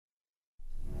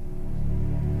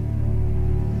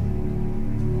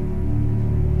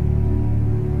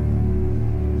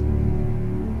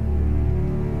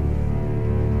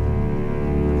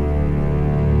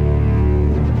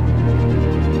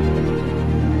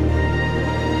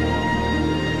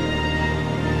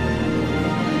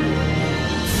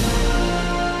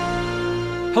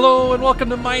Hello and welcome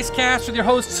to MiceCast with your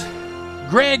hosts,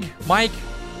 Greg, Mike,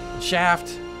 and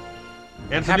Shaft.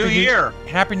 And it's a new year.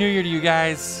 Happy New Year to you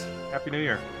guys. Happy New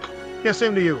Year. Yeah,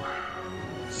 same to you.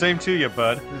 Same to you,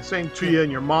 bud. And same to you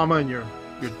and your mama and your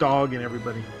dog and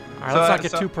everybody. All right, let's not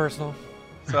get too personal.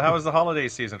 So how was the holiday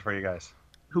season for you guys?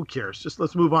 Who cares? Just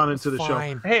let's move on into the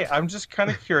Fine. show. Hey, I'm just kind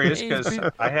of curious because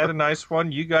I had a nice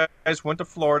one. You guys went to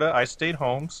Florida. I stayed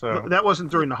home, so That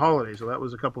wasn't during the holidays, so that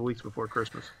was a couple of weeks before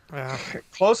Christmas.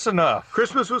 close enough.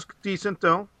 Christmas was decent,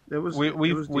 though. It was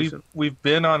decent. We've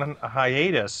been on a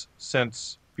hiatus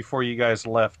since before you guys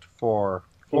left for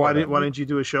Florida. Why didn't you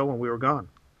do a show when we were gone?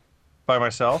 By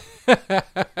myself?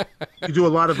 You do a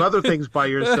lot of other things by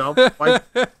yourself. Why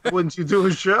wouldn't you do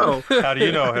a show? How do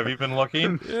you know? Have you been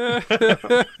looking?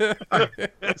 It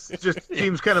just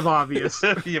seems kind of obvious.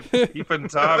 You peeping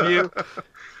Tom, you?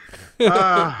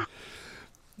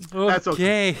 That's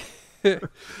okay.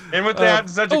 And with that,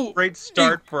 such a great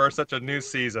start for such a new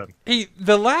season. Hey,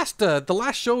 the last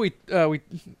show we there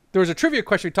was a trivia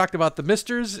question. We talked about the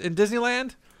Misters in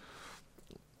Disneyland.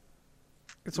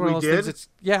 It's one of those things.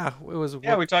 It was.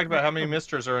 Yeah, we talked about how many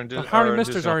Misters are in Disneyland. How many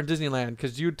Misters are in Disneyland?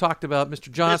 Because you talked about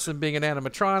Mr. Johnson being an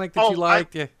animatronic that you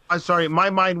liked. I'm sorry, my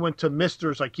mind went to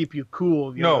Misters. I keep you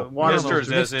cool.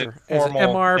 Misters as in formal. As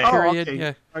an MR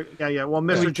period. Okay. Yeah. Well,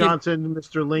 Mr. Johnson,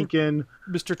 Mr. Lincoln,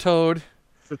 Mr. Toad,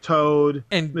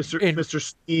 and Mr.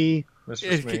 Smee.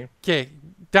 Mr. Smee. Okay,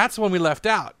 that's when we left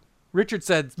out. Richard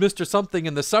said Mr. Something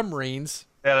in the submarines.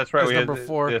 Yeah, that's right. We had number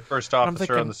 4. The first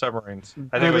officer on the submarines.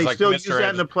 I think it was like still Mr. use that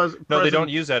in the No, they don't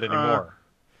use that anymore.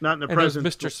 Not in the and present.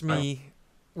 Mr. Smee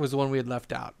was the one we had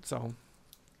left out. So,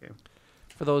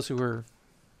 for those who were,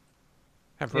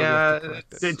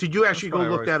 did you actually go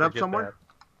look that up somewhere?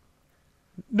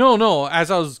 No.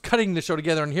 As I was cutting the show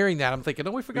together and hearing that, I'm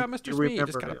thinking, we forgot Mr. Smee. It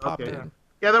just kind of popped in.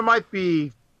 Yeah, there might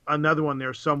be another one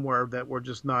there somewhere that we're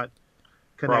just not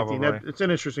connecting. It's an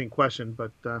interesting question,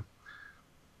 but.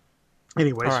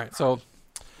 Anyways, all right. So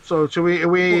should we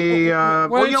we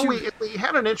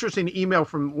had an interesting email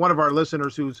from one of our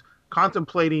listeners who's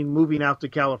contemplating moving out to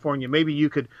California. Maybe you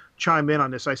could chime in on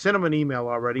this. I sent him an email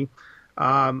already.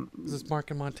 Is this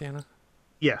Mark in Montana?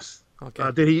 Yes.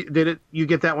 Okay. Did you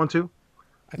get that one too?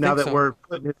 Now that so. we're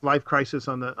putting his life crisis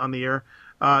on the air,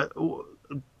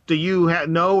 do you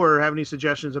know or have any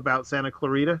suggestions about Santa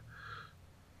Clarita?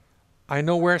 I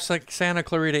know where Santa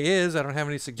Clarita is. I don't have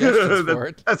any suggestions for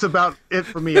it. That's about it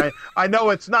for me. I know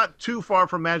it's not too far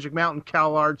from Magic Mountain,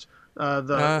 CalArts,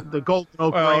 the Golden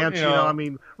Oak Ranch. I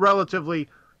mean, relatively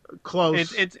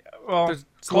close. It's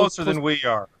closer than we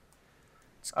are.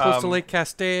 It's close to Lake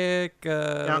Castaic.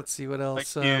 Let's see what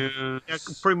else.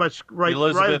 Pretty much right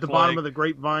at the bottom of the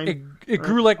Grapevine. It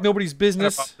grew like nobody's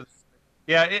business.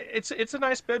 Yeah, it's a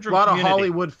nice bedroom. A lot community. of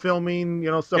Hollywood filming,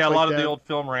 stuff like that. Yeah, a lot of the old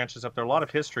film ranches up there. A lot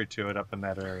of history to it up in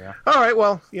that area. All right,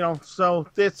 well, so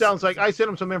it sounds like I sent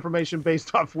him some information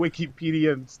based off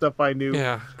Wikipedia and stuff I knew.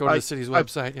 Yeah, go to the city's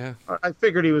website. Yeah, I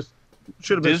figured he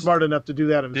should have been smart enough to do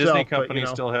that himself. Disney Company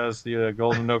still has the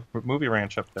Golden Oak Movie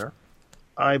Ranch up there.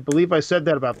 I believe I said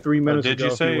that about 3 minutes ago.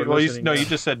 Did you say? You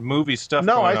just said movie stuff.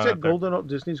 No, I said Golden Oak,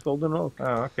 Disney's Golden Oak.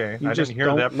 Oh, okay. I just didn't hear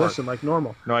that part. Listen like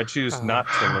normal. No, I choose not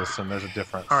to listen. There's a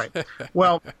difference. All right.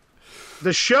 Well,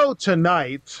 the show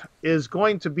tonight is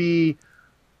going to be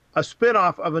a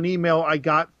spinoff of an email I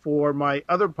got for my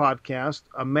other podcast,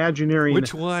 Imagineering.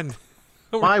 Which one?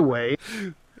 My Way.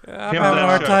 I'm having a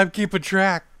hard time keeping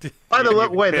track. By the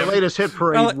way, the latest hit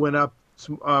parade went up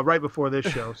right before this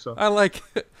show. So I like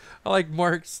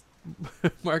Mark's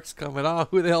comment. Oh,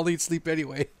 who the hell needs sleep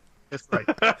anyway? That's right.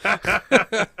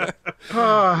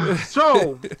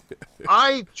 So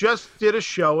I just did a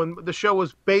show, and the show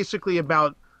was basically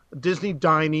about Disney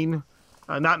dining,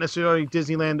 not necessarily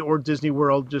Disneyland or Disney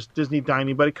World, just Disney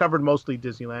dining, but it covered mostly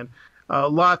Disneyland. A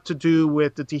lot to do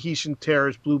with the Tahitian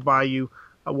Terrace, Blue Bayou,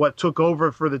 what took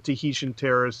over for the Tahitian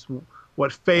Terrace,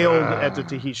 what failed at the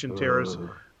Tahitian Terrace.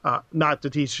 Not the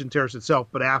Tahitian Terrace itself,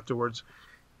 but afterwards.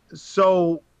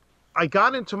 So I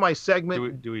got into my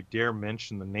segment. Do we dare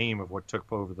mention the name of what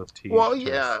took over the Tahitian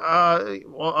Terrace?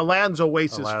 Aladdin's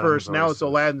Oasis first. Now it's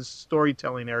Aladdin's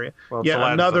storytelling area. Well,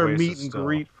 another meet and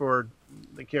greet for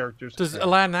the characters. Does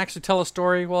Aladdin actually tell a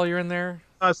story while you're in there?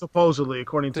 Supposedly,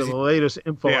 according to the latest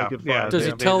info I could find. Does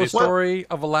he tell the story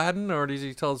of Aladdin, or does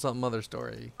he tell some other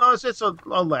story? No, it's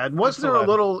Aladdin. Wasn't there a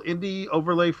little indie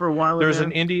overlay for a while? There's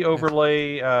an indie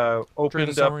overlay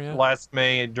opened up last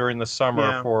May during the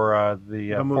summer for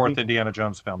the fourth Indiana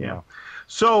Jones film. Yeah.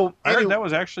 So I heard that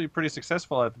was actually pretty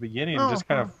successful at the beginning and just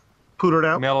kind of pootered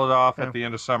out, mellowed off at the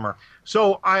end of summer.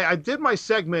 So I did my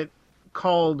segment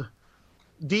called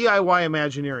DIY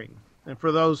Imagineering. And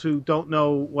for those who don't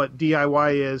know what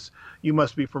DIY is, you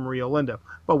must be from Rio Linda,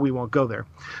 but we won't go there.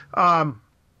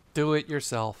 Do it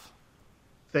yourself.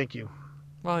 Thank you.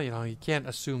 Well, you can't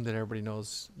assume that everybody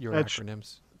knows your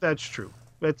acronyms. That's true.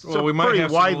 It's we might pretty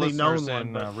have widely known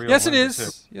one. Yes, it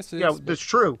is. Yes, it is. Yeah, that's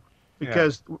true.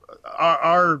 Because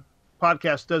our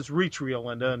podcast does reach Rio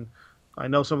Linda, and I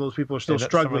know some of those people are still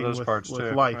struggling with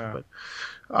life. Yeah.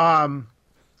 But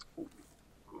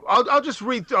I'll just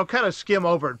read. I'll kind of skim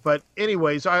over it. But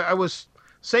anyways, I was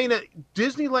saying that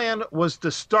Disneyland was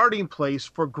the starting place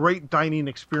for great dining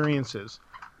experiences.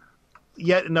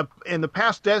 Yet in the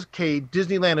past decade,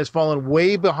 Disneyland has fallen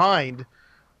way behind,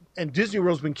 and Disney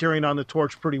World's been carrying on the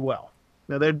torch pretty well.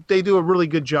 Now they do a really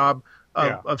good job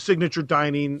of signature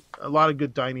dining, a lot of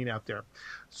good dining out there.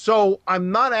 So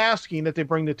I'm not asking that they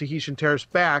bring the Tahitian Terrace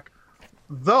back,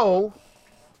 though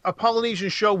a Polynesian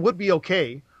show would be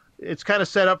okay. It's kind of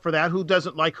set up for that. Who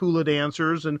doesn't like hula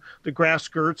dancers and the grass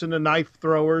skirts and the knife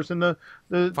throwers and the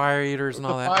fire eaters and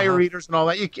all that? Fire eaters and all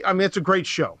that. I mean, it's a great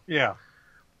show. Yeah.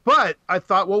 But I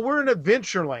thought, well, we're in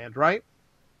Adventureland, right?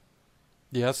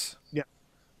 Yes. Yeah.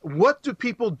 What do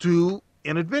people do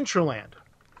in Adventureland?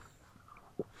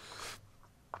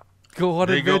 Go on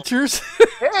adventures.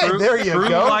 Hey, there you go. True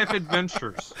life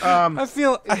adventures. I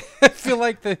feel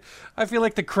like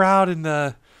the crowd in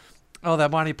the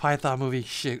that Monty Python movie.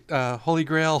 Shit, Holy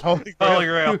Grail. Holy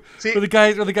Grail. Where the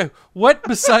guy. What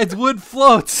besides wood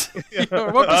floats?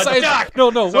 What besides?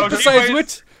 No.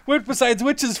 What besides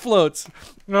witches floats?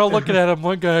 And I'm looking at him.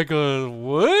 One guy goes,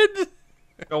 wood.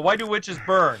 No, why do witches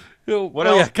burn? What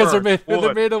else? Because they're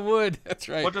made of wood. That's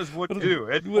right. What does wood do?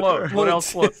 It floats. What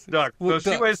else floats? Duck. So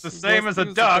she weighs the same as a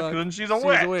duck, then she's a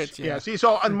witch. Yeah. See,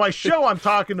 so on my show, I'm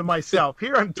talking to myself.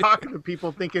 Here, I'm talking to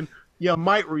people, thinking you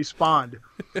might respond.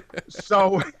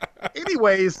 So,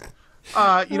 anyways,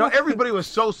 everybody was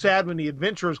so sad when the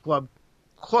Adventurers Club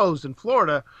closed in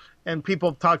Florida, and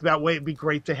people talked about, it'd be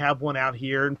great to have one out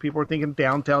here, and people were thinking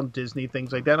downtown Disney,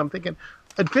 things like that. I'm thinking,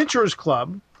 Adventurers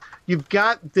Club. You've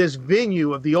got this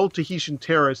venue of the old Tahitian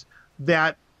Terrace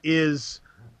that is,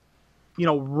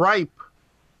 ripe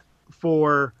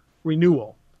for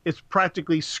renewal. It's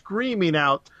practically screaming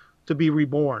out to be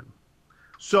reborn.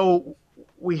 So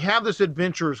we have this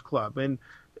Adventurers Club and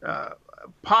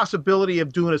possibility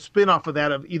of doing a spinoff of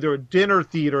that, of either a dinner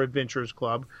theater Adventurers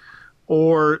Club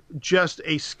or just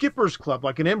a Skippers Club,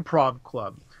 like an improv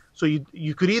club. So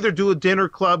you could either do a dinner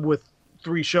club with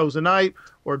 3 shows a night,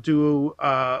 or do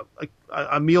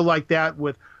a meal like that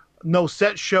with no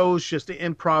set shows, just the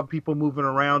improv, people moving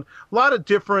around. A lot of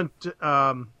different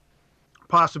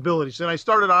possibilities. And I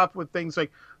started off with things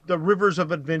like the Rivers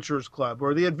of Adventures Club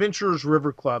or the Adventurers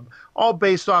River Club, all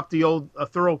based off the old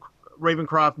Thurl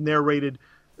Ravencroft narrated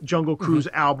Jungle Cruise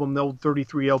album, the old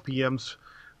 33 LPMs,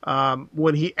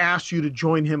 when he asked you to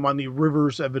join him on the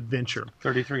Rivers of Adventure.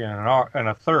 33 and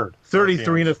a third.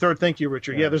 33 and a third. Thank you,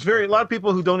 Richard. Yeah, there's a lot of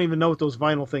people who don't even know what those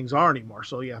vinyl things are anymore.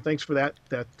 So yeah, thanks for that.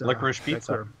 Licorice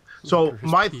pizza. So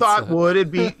my thought would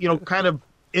it'd be kind of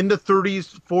in the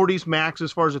 30s, 40s max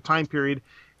as far as the time period,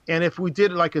 and if we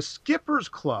did like a Skippers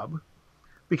Club,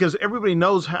 because everybody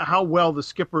knows how well the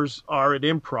Skippers are at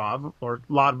improv, or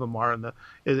a lot of them are, and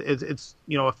it's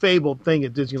a fabled thing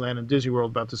at Disneyland and Disney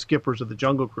World about the Skippers of the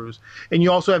Jungle Cruise. And you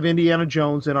also have Indiana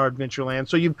Jones in our Adventureland.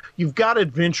 So you've got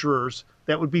adventurers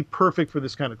that would be perfect for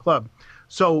this kind of club.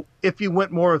 So if you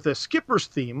went more with the Skippers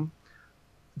theme,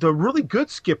 the really good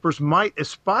Skippers might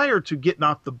aspire to getting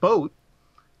off the boat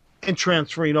and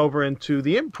transferring over into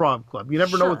the improv club. You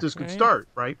never know what this could start,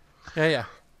 right? Yeah.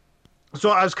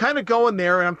 So I was kind of going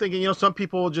there, and I'm thinking, some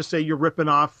people will just say you're ripping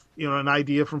off, an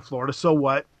idea from Florida. So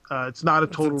what? It's not a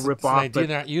total rip-off. It's an idea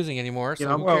they're not using anymore, so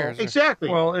who cares? Exactly.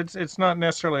 Well, it's not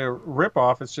necessarily a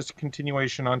rip-off. It's just a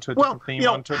continuation onto a different theme,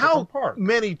 onto a different park. How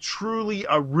many truly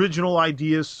original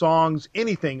ideas, songs,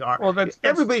 anything are? Well,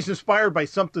 everybody's inspired by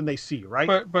something they see,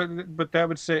 right? But that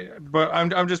would say. But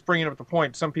I'm just bringing up the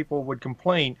point. Some people would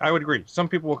complain. I would agree. Some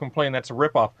people will complain that's a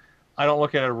rip-off. I don't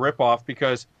look at it as a rip-off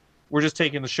because we're just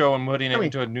taking the show and putting it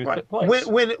into a new place.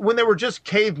 When they were just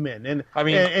cavemen,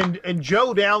 and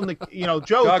Joe down the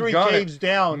Joe 3 caves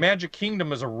down. Magic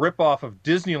Kingdom is a ripoff of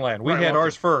Disneyland. We had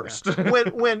ours first. Yeah.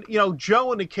 when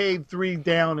Joe in the cave 3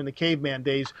 down in the caveman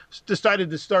days decided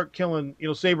to start killing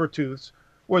Sabertooths,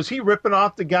 was he ripping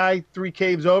off the guy 3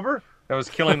 caves over? That was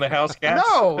killing the house cats?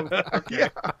 No. Okay. Yeah.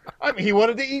 I mean, he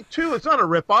wanted to eat too. It's not a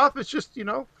ripoff. It's just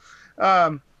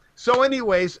So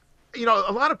anyways,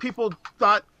 a lot of people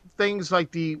thought things like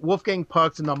the Wolfgang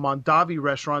Puck's and the Mondavi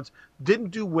restaurants didn't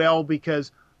do well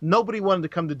because nobody wanted to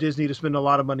come to Disney to spend a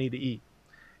lot of money to eat.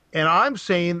 And I'm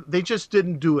saying they just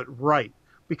didn't do it right,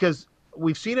 because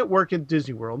we've seen it work in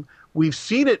Disney World. We've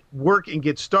seen it work and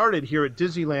get started here at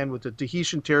Disneyland with the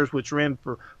Tahitian Terrace, which ran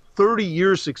for 30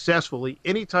 years successfully.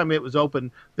 Anytime it was open,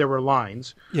 there were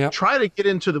lines. Yep. Try to get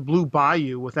into the Blue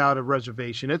Bayou without a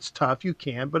reservation. It's tough. You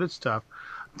can, but it's tough.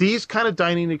 These kind of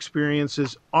dining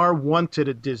experiences are wanted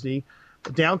at Disney.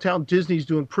 Downtown Disney's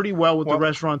doing pretty well with the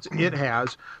restaurants it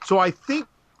has. So I think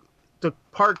the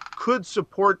park could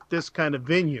support this kind of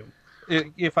venue.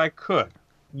 If I could.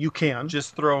 You can.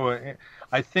 Just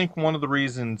I think one of the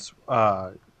reasons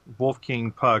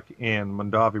Wolfgang Puck and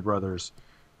Mondavi Brothers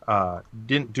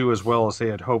didn't do as well as they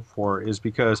had hoped for is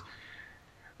because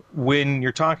when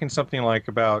you're talking something like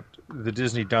about the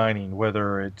Disney dining,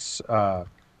 whether it's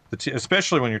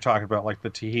especially when you're talking about like the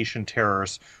Tahitian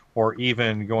Terrace or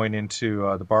even going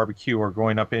into the barbecue or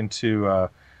going up into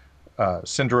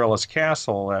Cinderella's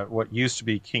Castle at what used to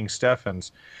be King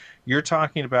Stephen's, you're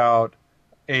talking about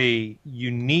a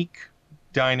unique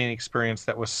dining experience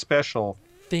that was special,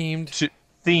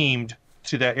 themed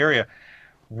to that area.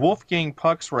 Wolfgang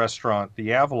Puck's restaurant,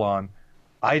 the Avalon,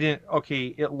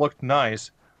 it looked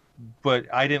nice, but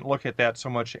I didn't look at that so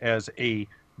much as a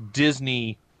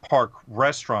Disney park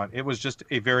restaurant. It was just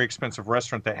a very expensive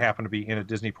restaurant that happened to be in a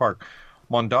Disney park.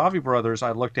 Mondavi Brothers,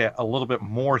 I looked at a little bit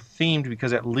more themed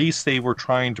because at least they were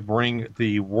trying to bring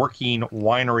the working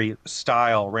winery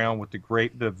style around with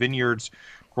the vineyards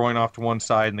growing off to one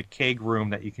side and the keg room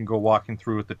that you can go walking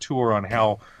through with the tour on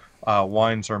how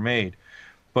wines are made.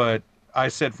 But I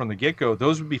said from the get-go,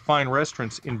 those would be fine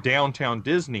restaurants in downtown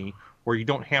Disney where you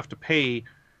don't have to pay,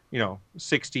 $60,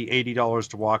 $80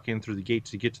 to walk in through the gate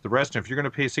to get to the restaurant. If you're going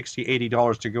to pay $60,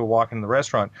 $80 to go walk in the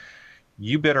restaurant,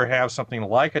 you better have something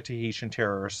like a Tahitian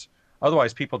Terrace.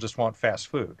 Otherwise, people just want fast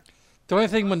food. The only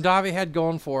thing Mondavi had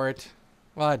going for it,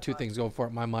 well, I had two things going for it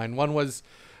in my mind. One was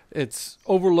its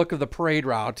overlook of the parade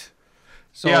route.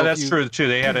 So yeah, that's true, too.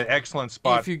 They had an excellent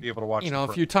spot to be able to watch.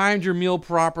 If you timed your meal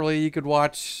properly, you could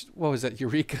watch, what was that,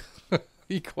 Eureka?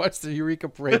 You could watch the Eureka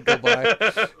parade go by.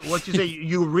 What'd you say,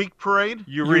 Eureka parade?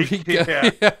 Eureka,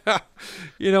 yeah.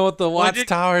 With the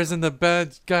watchtowers and the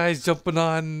bed guys jumping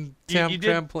on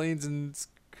trampolines and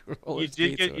roller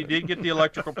skates. You did get the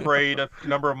electrical parade a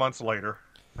number of months later.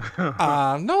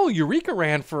 No, Eureka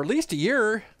ran for at least a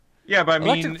year. Yeah, but I mean,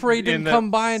 electric parade didn't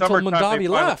come by until Mondavi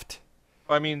left.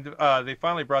 I mean, they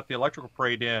finally brought the electrical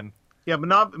parade in. Yeah,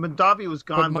 Mondavi was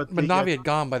gone, but Mondavi had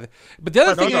gone by the. But the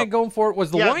other thing they had going for it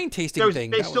was the wine tasting thing.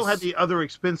 They still had the other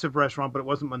expensive restaurant, but it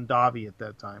wasn't Mondavi at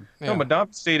that time. Yeah. No,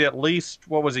 Mondavi stayed at least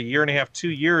a year and a half, 2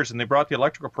 years, and they brought the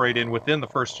electrical parade in within the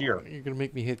first year. You're gonna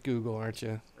make me hit Google, aren't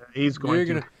you? He's going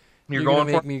to. You're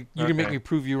gonna make me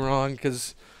prove you wrong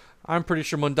because I'm pretty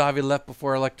sure Mondavi left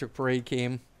before electric parade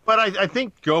came. But I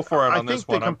think go for it on this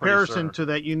one. I think the comparison to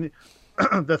that,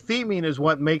 the theming is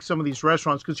what makes some of these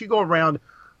restaurants, because you go around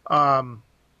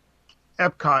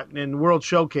Epcot and World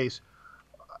Showcase.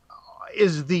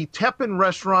 Is the Teppan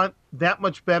restaurant that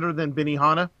much better than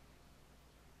Benihana?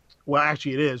 Well,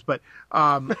 actually, it is, but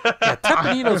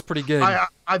Teppanino's pretty good.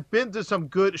 I've been to some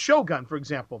good Shogun, for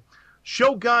example.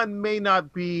 Shogun may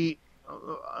not be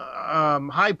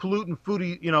high pollutant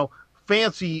foodie,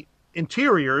 fancy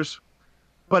interiors,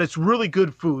 but it's really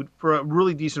good food for a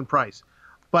really decent price.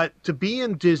 But to be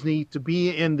in Disney, to be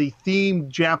in the themed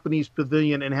Japanese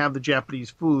pavilion and have the Japanese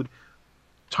food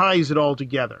ties it all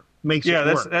together. Makes it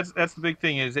work. That's the big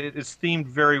thing is it's themed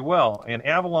very well. And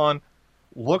Avalon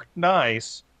looked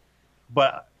nice,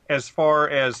 but as far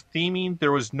as theming,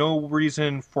 there was no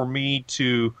reason for me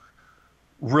to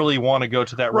really want to go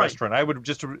to that restaurant. I would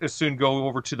just as soon go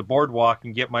over to the boardwalk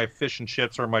and get my fish and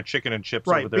chips or my chicken and chips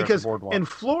over there at the boardwalk. In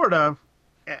Florida,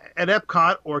 at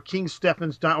Epcot or King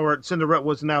Stephen's or at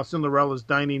Cinderella's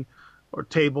dining or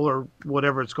table or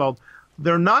whatever it's called,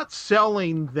 they're not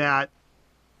selling that.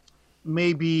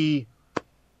 Maybe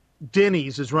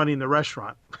Denny's is running the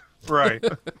restaurant. Right.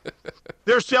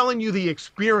 They're selling you the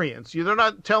experience. They're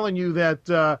not telling you that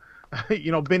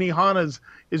Benihana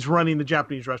is running the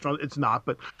Japanese restaurant. It's not,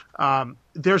 but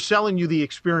they're selling you the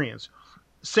experience.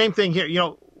 Same thing here.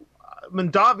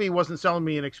 Mondavi wasn't selling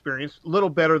me an experience. A little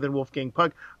better than Wolfgang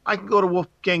Puck. I can go to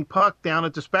Wolfgang Puck down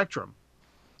at the Spectrum.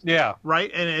 Yeah.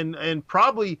 Right? And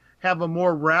probably have a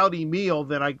more rowdy meal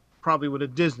than I probably would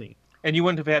at Disney. And you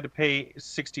wouldn't have had to pay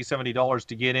 $60, $70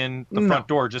 to get in the front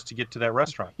door just to get to that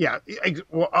restaurant. Yeah,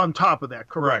 well, on top of that,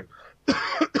 correct. Right.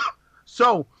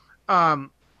 So,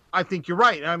 I think you're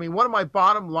right. I mean, one of my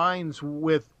bottom lines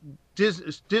with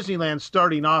Disneyland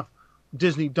starting off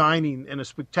Disney dining in a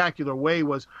spectacular way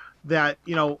was that,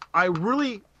 I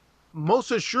really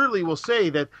most assuredly will say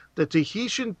that the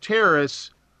Tahitian Terrace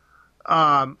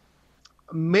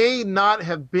may not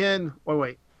have been...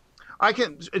 I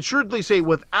can assuredly say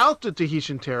without the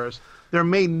Tahitian Terrace, there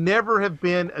may never have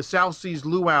been a South Seas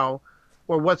Luau,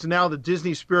 or what's now the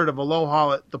Disney Spirit of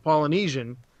Aloha, the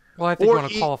Polynesian. Well, I think you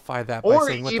want to qualify that by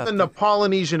saying or even the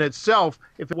Polynesian itself,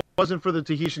 if it wasn't for the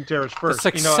Tahitian Terrace first.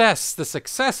 The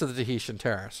success of the Tahitian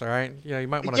Terrace, all right? You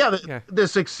might want to... the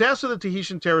success of the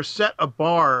Tahitian Terrace set a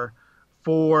bar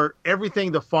for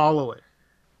everything to follow it.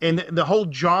 And the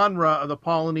whole genre of the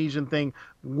Polynesian thing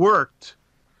worked.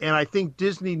 And I think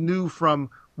Disney knew from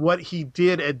what he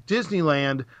did at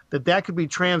Disneyland that could be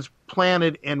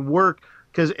transplanted and work,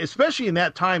 because especially in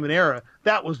that time and era,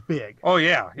 that was big. Oh,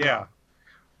 yeah.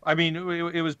 I mean,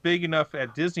 it was big enough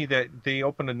at Disney that they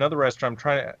opened another restaurant. I'm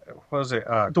trying to, what was it?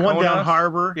 The one down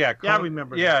Harbor? Yeah. I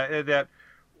remember that. Yeah, that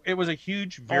it was a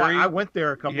huge, I went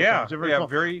there a couple of times.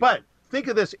 Very. But think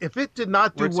of this. If it did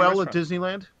not do well at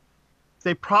Disneyland,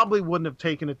 they probably wouldn't have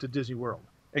taken it to Disney World.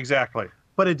 Exactly.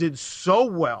 But it did so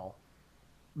well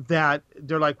that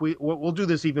they're like, we'll do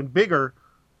this even bigger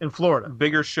in Florida.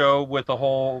 Bigger show with a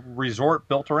whole resort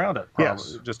built around it.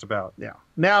 Yes. Just about. Yeah.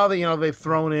 Now they've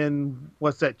thrown in,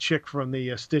 what's that chick from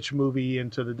the Stitch movie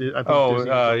into the Disney.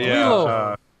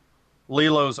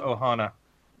 Lilo's Ohana.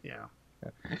 Yeah.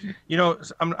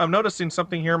 I'm noticing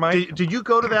something here, Mike. Did you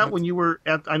go to that when you were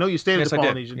at, I know you stayed at the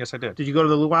Polynesian. Yes, I did. Did you go to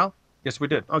the Luau? Yes, we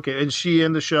did. Okay. Is she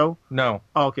in the show? No.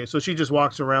 Oh, okay. So she just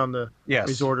walks around the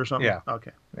resort or something? Yeah. Okay.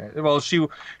 Well, she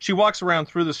walks around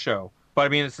through the show. But I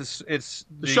mean, it's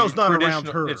the show's not around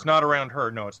her. It's not around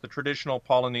her. No, it's the traditional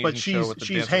Polynesian show with the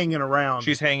she's hanging around.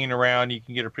 She's hanging around. You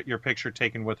can get your picture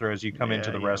taken with her as you come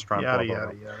into the restaurant.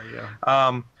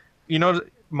 Yada.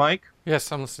 Mike.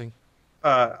 Yes, I'm listening.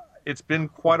 It's been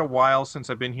quite a while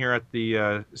since I've been here at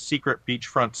the secret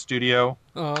beachfront studio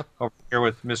over here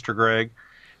with Mr. Greg,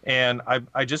 and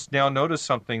I just now noticed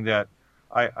something that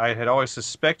I had always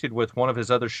suspected with one of his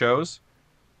other shows.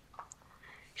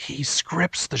 He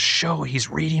scripts the show. He's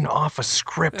reading off a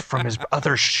script from his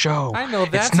other show. I know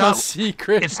that's not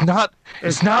secret. It's not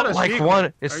like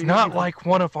one. It's not like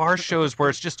one of our shows where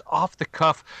it's just off the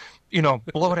cuff,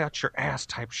 blow it out your ass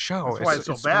type show. That's why it's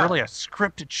so bad. Really a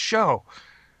scripted show.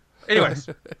 Anyways,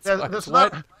 that's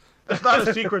not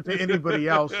a secret to anybody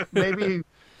else. Maybe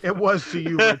it was to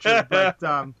you, Richard, but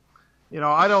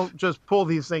I don't just pull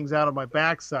these things out of my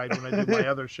backside when I do my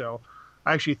other show.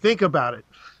 I actually think about it.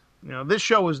 This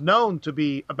show is known to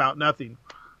be about nothing.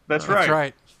 That's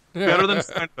right. Better than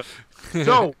Seinfeld.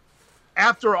 So,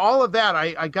 after all of that,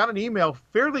 I got an email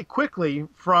fairly quickly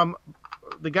from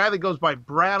the guy that goes by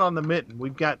Brad on the Mitten.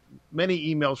 We've got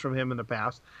many emails from him in the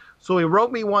past. So he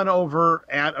wrote me one over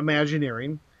at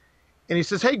Imagineering, and he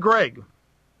says, "Hey, Greg,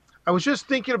 I was just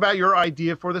thinking about your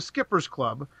idea for the Skippers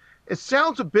Club. It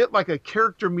sounds a bit like a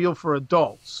character meal for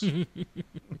adults."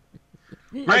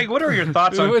 Greg, what are your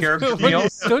thoughts on character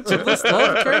meals? Don't you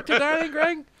love character dining,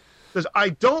 Greg? Because I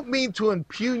don't mean to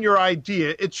impugn your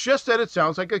idea. It's just that it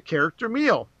sounds like a character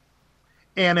meal.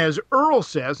 And as Earl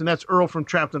says, and that's Earl from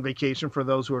Trapped on Vacation, for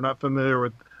those who are not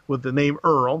familiar with the name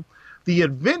Earl, the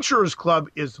Adventurers Club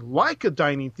is like a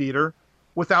dining theater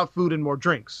without food and more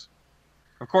drinks.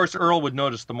 Of course, Earl would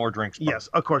notice the more drinks part. Yes,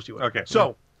 of course you would. Okay.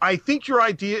 So I think your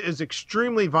idea is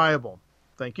extremely viable.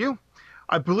 Thank you.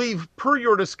 I believe per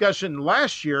your discussion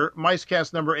last year,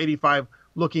 MiceCast number 85,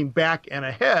 looking back and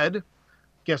ahead,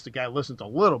 guess the guy listens a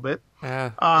little bit.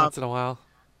 Yeah, once in a while.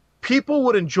 People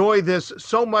would enjoy this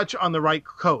so much on the right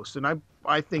coast, and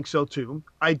I think so too.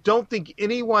 I don't think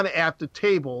anyone at the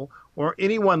table or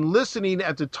anyone listening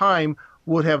at the time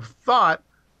would have thought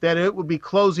that it would be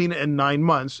closing in 9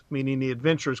 months, meaning the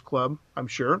Adventurers Club, I'm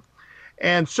sure.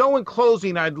 And so in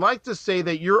closing, I'd like to say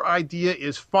that your idea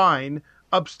is fine,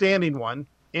 upstanding one,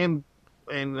 in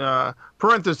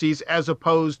parentheses, as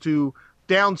opposed to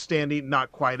downstanding,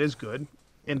 not quite as good,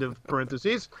 end of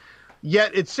parentheses.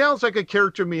 Yet it sounds like a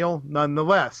character meal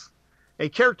nonetheless. A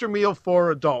character meal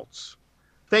for adults.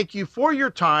 Thank you for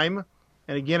your time.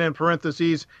 And again, in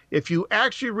parentheses, if you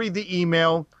actually read the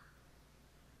email,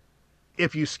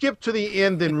 if you skip to the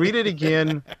end, then read it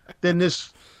again, then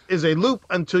this is a loop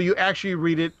until you actually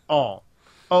read it all.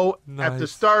 Nice. At the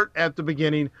start, at the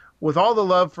beginning, with all the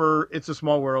love for It's a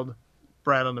Small World,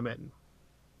 Brad on the Mitten.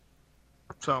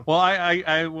 So, well,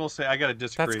 I will say I got to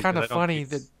disagree. That's kind of funny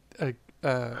that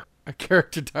a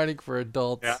character dining for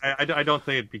adults. Yeah, I don't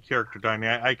think it'd be character dining.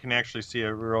 I can actually see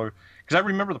a real, because I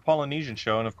remember the Polynesian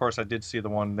show, and of course I did see the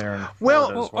one there in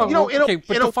Florida as well.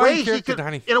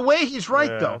 In a way, he's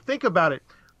right though. Think about it.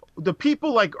 The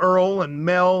people like Earl and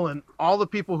Mel and all the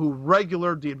people who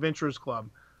regular the Adventurers Club.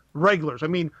 Regulars. I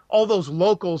mean, all those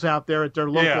locals out there at their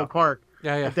local park.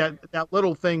 Yeah. That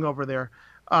little thing over there.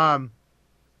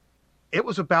 It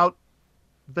was about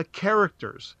the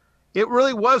characters. It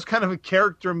really was kind of a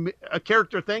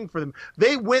character thing for them.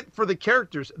 They went for the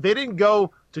characters. They didn't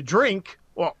go to drink,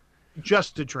 well,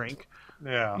 just to drink.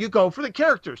 Yeah. You go for the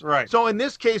characters. Right. So in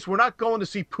this case, we're not going to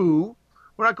see Pooh.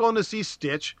 We're not going to see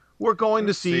Stitch. We're going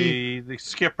to see the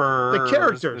skipper. The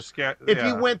characters. If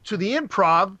you went to the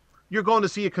Improv, you're going to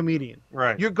see a comedian.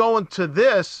 Right. You're going to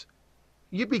this,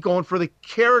 you'd be going for the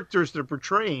characters they're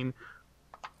portraying,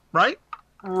 right?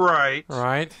 Right.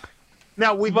 Right.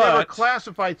 Now, we've never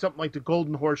classified something like the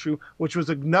Golden Horseshoe, which was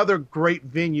another great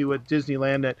venue at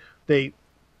Disneyland that they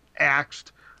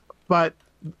axed, but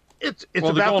it's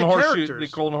about the characters.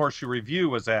 The Golden Horseshoe Review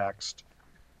was axed.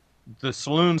 The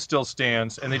saloon still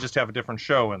stands, and they just have a different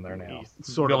show in there now.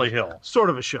 Billy Hill. Sort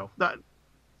of a show. At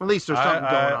least there's something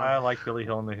going on. I like Billy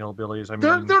Hill and the Hillbillies. I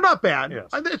mean, they're not bad. Yes.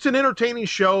 It's an entertaining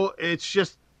show. It's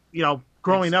just,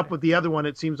 growing up with the other one,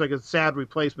 it seems like a sad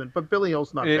replacement. But Billy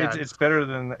Hill's not bad. It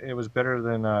was better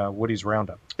than Woody's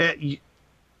Roundup.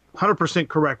 100%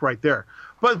 correct right there.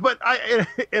 But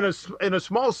in a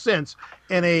small sense,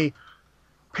 in a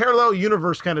parallel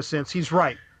universe kind of sense, he's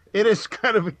right. It is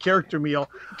kind of a character meal.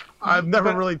 I've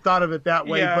never really thought of it that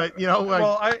way, but when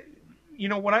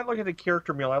I look at the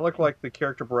character meal, I look like the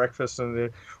character breakfast,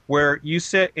 where you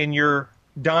sit in your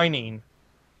dining,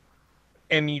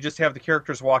 and you just have the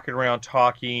characters walking around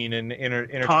talking and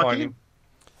intertwining. Talking?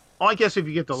 Oh, I guess if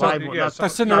you get the live one. The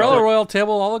Cinderella Royal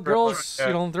Table, all the girls,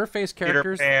 they're face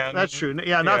characters. That's true.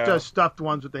 Yeah, not the stuffed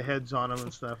ones with the heads on them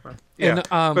and stuff. Right? Yeah.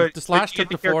 And this last trip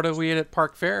to Florida, we ate at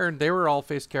Park Fair, and they were all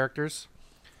face characters.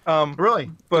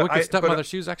 Really? The Wicked Stepmother,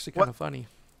 she was actually kind of funny.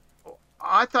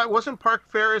 I thought, wasn't Park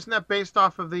Fair, isn't that based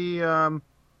off of the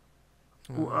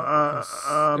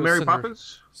Mary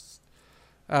Poppins?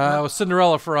 It was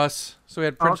Cinderella for us. So we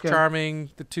had Prince Charming,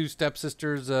 the two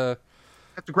stepsisters. At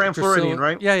the Grand Floridian,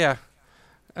 right? Yeah.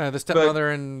 The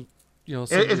stepmother and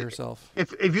Cindy herself.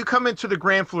 If you come into the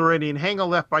Grand Floridian, hang a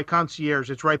left by Concierge,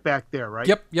 it's right back there, right?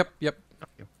 Yep. Okay.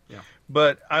 Yeah.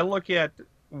 But I look at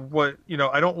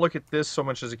I don't look at this so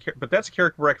much as but that's a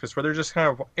character breakfast where they're just kind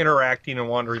of interacting and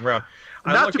wandering around.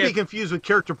 Not to be confused with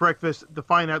Character Breakfast, the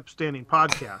fine, upstanding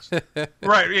podcast.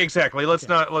 Right, exactly. Let's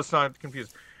not confuse.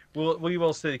 We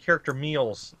will say the character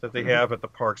meals that they have at the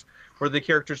parks, where the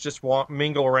characters just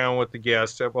mingle around with the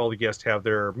guests while the guests have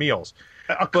their meals.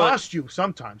 Accost you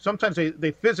sometimes. Sometimes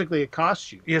they physically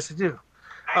accost you. Yes, they do.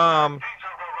 Oh,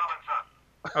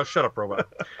 shut up, robot.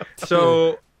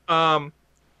 So,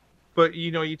 but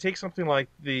you take something like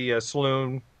the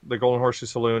saloon, the Golden Horseshoe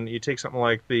Saloon. You take something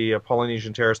like the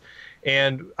Polynesian Terrace,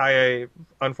 and I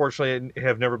unfortunately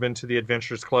have never been to the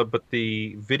Adventurers Club, but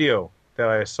the video that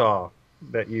I saw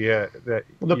that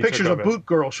the pictures of Boot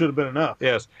Girl should have been enough.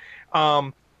 Yes,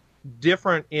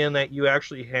 different in that you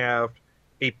actually have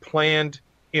a planned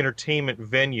entertainment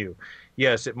venue.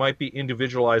 Yes, it might be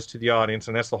individualized to the audience,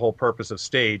 and that's the whole purpose of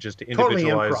stage, is to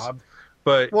individualize. Totally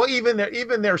improv. But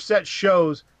even their set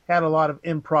shows had a lot of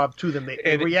improv to them.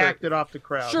 They reacted off the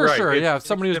crowd. Sure, right. Sure. If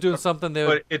somebody was doing something,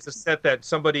 but it's a set that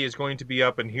somebody is going to be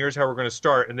up, and here's how we're going to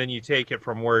start, and then you take it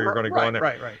from where you're going to go on there.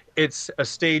 Right. It's a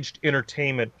staged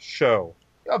entertainment show,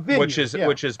 venue, which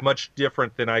is much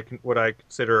different than what I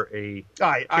consider a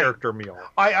character meal.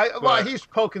 He's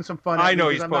poking some fun. I know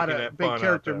he's poking I'm not a big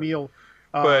character meal.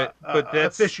 But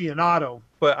that's aficionado.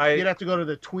 But you'd have to go to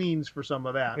the tweens for some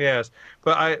of that. Yes,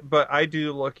 but I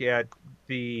do look at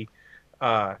the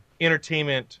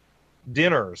entertainment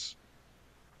dinners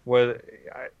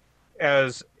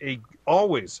as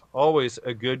always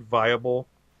a good viable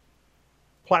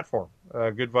platform,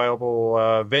 a good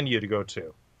viable venue to go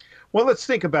to. Well, let's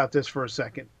think about this for a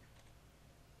second.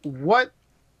 What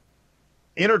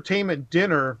entertainment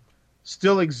dinner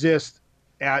still exists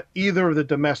at either of the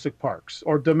domestic parks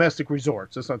or domestic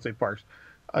resorts? Let's not say parks.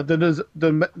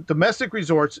 The domestic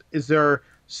resorts, is there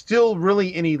still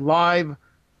really any live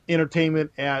entertainment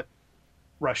at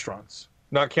restaurants?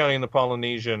 Not counting the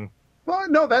Polynesian. Well,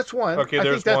 no, that's one. Okay,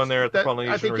 there's one there at the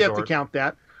Polynesian I think resort. You have to count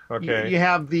that. Okay. You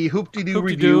have the Hoop-de-Doo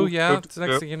Review. Yeah, that's the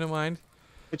next thing in mind.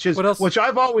 Which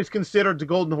I've always considered the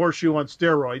Golden Horseshoe on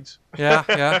steroids. Yeah.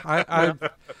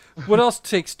 What else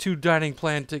takes 2 dining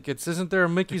plan tickets? Isn't there a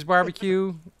Mickey's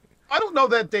Barbecue? I don't know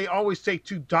that they always take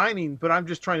 2 dining, but I'm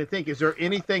just trying to think. Is there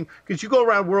anything? Because you go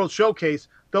around World Showcase,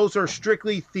 those are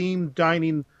strictly themed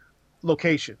dining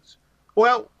locations.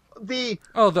 Well, the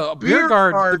beer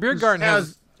garden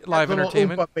has live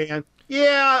entertainment. Band.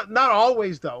 Yeah, not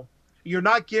always though. You're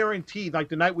not guaranteed. Like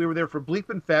the night we were there for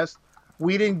Bleepin' Fest,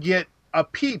 we didn't get a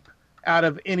peep out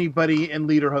of anybody in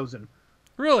Lederhosen.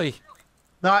 Really?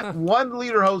 Not one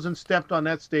Lederhosen stepped on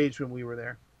that stage when we were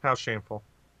there. How shameful.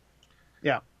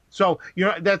 Yeah. So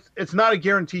it's not a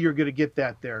guarantee you're going to get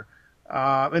that there.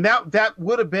 And that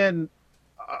would have been,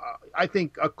 I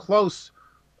think, a close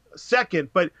second.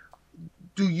 But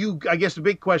I guess the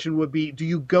big question would be, do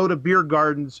you go to beer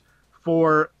gardens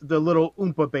for the little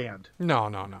Oompa band?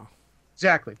 No.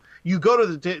 Exactly. You go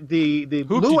to the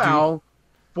Luau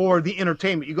for the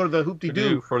entertainment. You go to the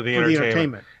Hoop-de-Doo for the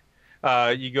entertainment.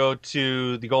 You go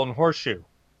to the Golden Horseshoe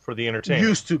for the entertainment.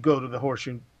 Used to go to the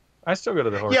Horseshoe. I still go to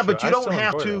the Horseshoe. Yeah, but you don't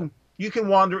have to. That. You can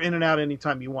wander in and out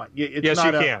anytime you want. Yes,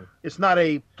 you can. It's not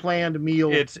a planned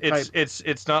meal.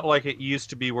 It's not like it used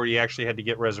to be where you actually had to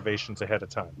get reservations ahead of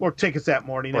time. Or tickets that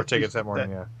morning.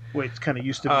 Yeah. Way it's kind of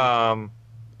used to be.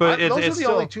 But those are the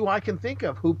still... only two I can think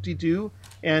of: Hoop-de-Doo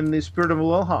and the Spirit of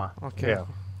Aloha. Okay.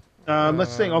 Yeah.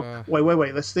 Let's think. Oh,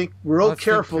 wait. Let's think real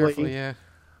carefully. Yeah.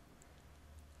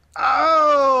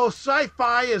 Oh,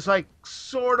 sci-fi is like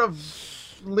sort of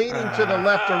leaning to the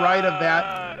left or right of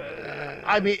that.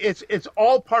 I mean, it's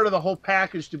all part of the whole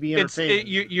package to be entertaining.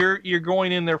 You're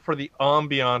going in there for the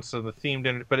ambiance of the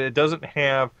themed, but it doesn't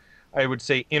have, I would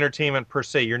say, entertainment per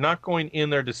se. You're not going in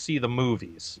there to see the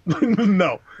movies.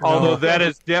 No. Although that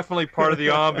is definitely part of the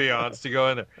ambiance to go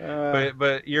in there.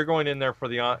 But you're going in there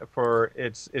for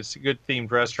it's a good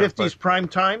themed restaurant. 50s prime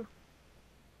time.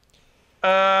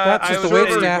 That's just the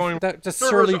wait staff. That just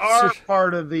surly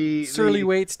part of the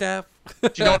wait staff.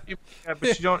 But you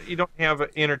don't have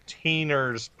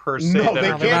entertainers per se. No, they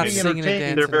can't be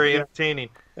entertaining. They're very entertaining.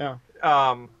 Yeah.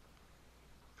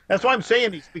 That's why I'm saying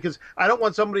these, because I don't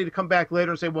want somebody to come back later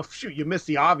and say, "Well, shoot, you missed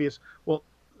the obvious." Well,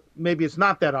 maybe it's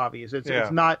not that obvious.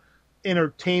 It's not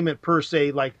entertainment per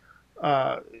se, like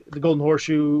the Golden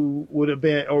Horseshoe would have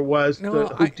been or was, the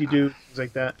Hoop-de-Doo, things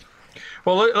like that.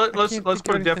 Well, let's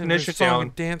put a definition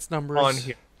down. Dance numbers on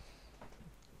here.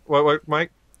 What,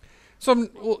 Mike? So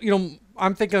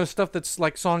I'm thinking of stuff that's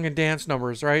like song and dance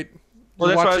numbers, right? Well,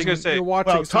 that's what I was going to say. You're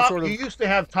watching some sort of. You used to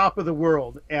have Top of the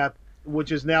World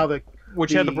which is now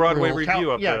which had the Broadway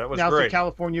review up there. That was now great. It's the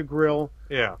California Grill.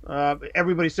 Yeah.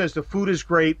 Everybody says the food is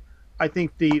great. I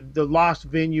think the lost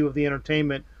venue of the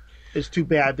entertainment is too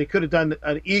bad. They could have done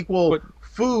an equal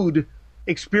food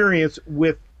experience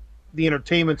with the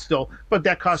entertainment still, but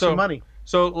that costs some money.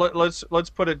 So let's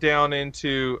put it down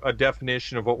into a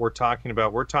definition of what we're talking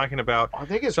about. We're talking about. I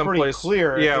think it's pretty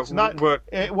clear. Yeah, it's not.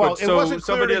 It wasn't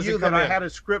clear to you that I had a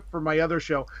script for my other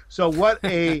show. So what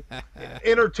a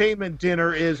entertainment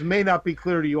dinner is may not be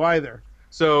clear to you either.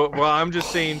 So I'm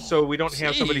just saying. So we don't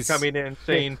have somebody coming in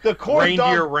saying the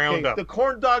reindeer roundup. The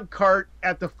corn dog cart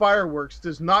at the fireworks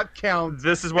does not count.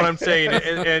 This is what I'm saying.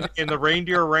 and the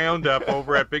reindeer roundup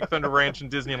over at Big Thunder Ranch in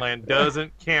Disneyland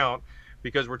doesn't count.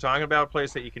 Because we're talking about a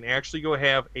place that you can actually go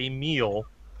have a meal,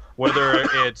 whether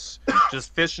it's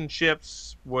just fish and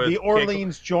chips with the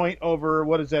Orleans joint over,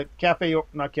 what is that?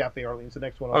 Not Cafe Orleans, the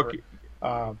next one over.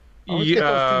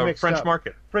 Okay. French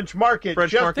Market. French Market.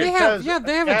 They have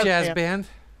a jazz band.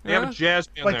 They have a jazz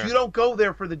band but you don't go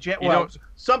there for the jazz. Well,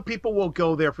 some people will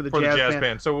go there for the jazz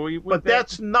band. So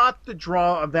that's not the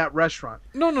draw of that restaurant.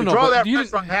 No. The draw of that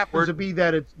restaurant happens to be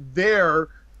that it's there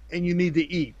and you need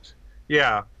to eat.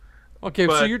 Yeah. Okay,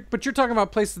 so you're talking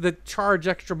about places that charge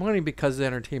extra money because of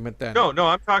entertainment. Then no,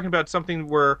 I'm talking about something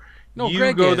where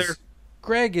Greg go there.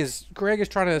 Greg is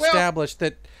trying to establish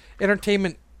that the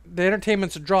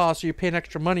entertainment's a draw, so you pay an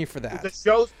extra money for that.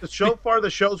 The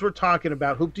shows we're talking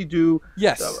about, Hoop-de-Doo.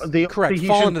 Yes, correct.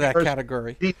 Fall into that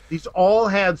category. These all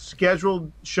had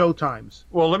scheduled show times.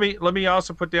 Well, let me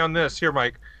also put down this here,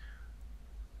 Mike.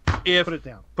 Put it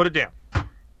down.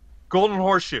 Golden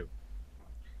Horseshoe.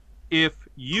 If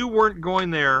you weren't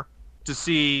going there to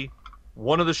see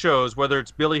one of the shows, whether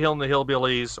it's Billy Hill and the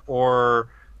Hillbillies or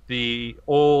the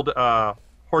old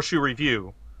Horseshoe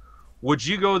Review, would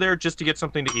you go there just to get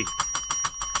something to eat?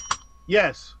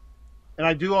 Yes. And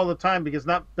I do all the time because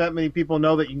not that many people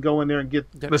know that you can go in there and get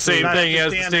the same thing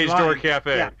as the Stage Door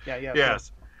Cafe. Yeah.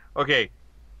 Yes. Okay.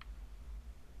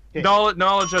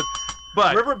 Knowledge of...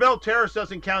 But River Belle Terrace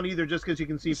doesn't count either just because you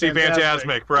can see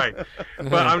Fantasmic, right.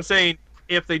 But I'm saying...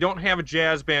 If they don't have a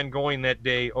jazz band going that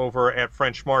day over at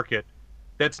French Market,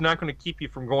 that's not going to keep you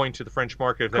from going to the French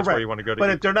Market if that's where you want to go to eat.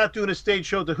 But if they're not doing a stage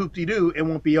show at the Hoop-de-Doo, it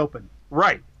won't be open.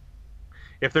 Right.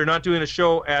 If they're not doing a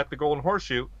show at the Golden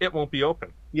Horseshoe, it won't be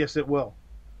open. Yes, it will.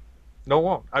 No, it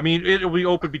won't. I mean, it'll be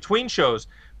open between shows,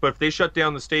 but if they shut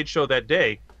down the stage show that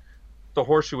day, the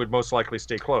Horseshoe would most likely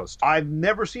stay closed. I've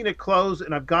never seen it close,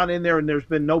 and I've gone in there, and there's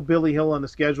been no Billy Hill on the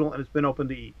schedule, and it's been open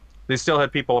to eat. They still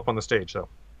had people up on the stage, though.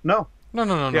 No.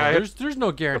 No. Yeah, there's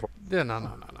no guarantee. No. In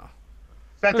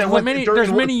fact, there's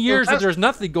many years that there's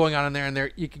nothing going on in there,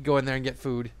 and you could go in there and get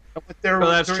food. Well,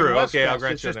 that's true. Okay, I'll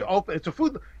grant you that. Open. It's a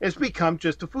food. It's become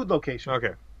just a food location.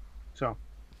 Okay. So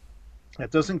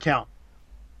that doesn't count.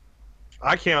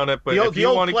 I count it, but the if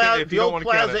you want to, the old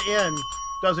Plaza Inn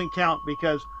doesn't count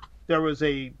because there was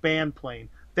a band playing.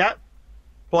 That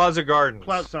Plaza Gardens.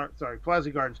 Sorry,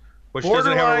 Plaza Gardens. Which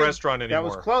doesn't have a restaurant anymore.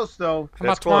 That was close, though. How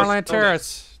about Tomorrowland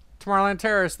Terrace? Tomorrowland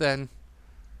Terrace, then.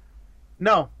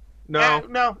 No.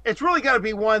 No. It's really got to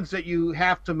be ones that you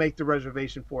have to make the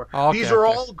reservation for. Okay, These are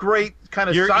all great kind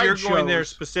of side shows. You're going there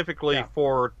specifically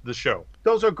for the show.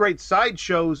 Those are great side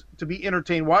shows to be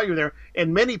entertained while you're there,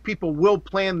 and many people will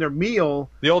plan their meal.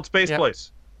 The Old Space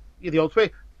Place. The Old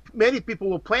Space. Many people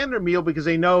will plan their meal because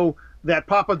they know that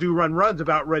Papa Do Run Run's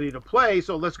about ready to play,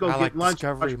 so let's go get lunch.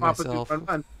 Discovery Papa Do Run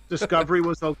Run. Discovery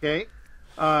was okay.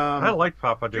 I like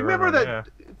Papa Do Run Run. Do you remember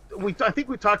that? I think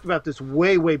we talked about this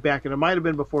way back, and it might have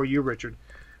been before you, Richard.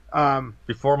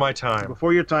 Before my time.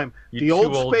 Before your time. The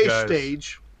old Space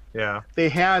Stage. Yeah. They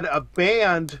had a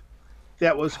band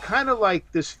that was kind of like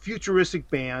this futuristic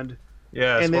band.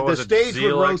 Yeah. And the stage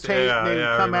would rotate and they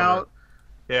would come out.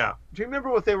 Yeah. Do you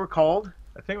remember what they were called?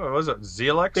 I think, what was it?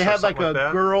 Zelex? They had like a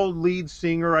girl lead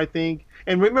singer, I think.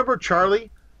 And remember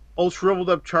Charlie? Old shriveled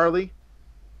up Charlie?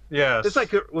 Yes. It's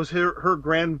like it was her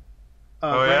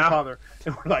grandfather.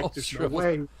 And we're like, there's no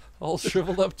way. Old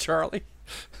shriveled up Charlie.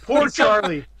 Poor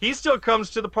Charlie. He still comes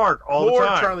to the park all the time.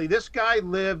 Poor Charlie. This guy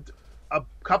lived a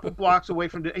couple blocks away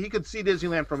from... He could see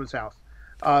Disneyland from his house.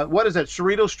 What is that?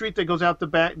 Cerrito Street that goes out the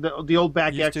back, the old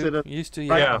back exit? Used to,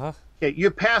 right? yeah. Okay, you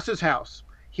pass his house.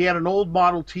 He had an old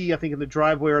Model T, I think, in the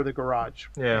driveway or the garage.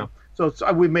 Yeah. So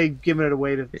we may have given it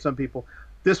away to some people.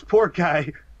 This poor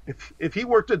guy, if he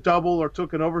worked a double or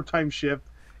took an overtime shift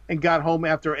and got home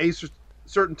after a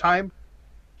certain time,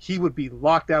 he would be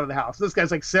locked out of the house. This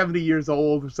guy's like 70 years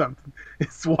old or something.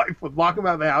 His wife would lock him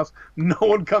out of the house. No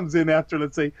one comes in after,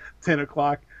 let's say, 10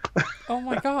 o'clock. Oh,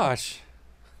 my gosh.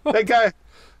 That guy,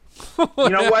 you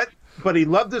know what? But he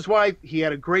loved his wife. He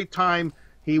had a great time.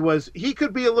 He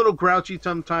could be a little grouchy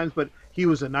sometimes, but he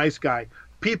was a nice guy.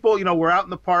 People, we're out in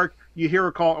the park. You hear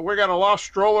a call. We got a lost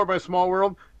stroller by Small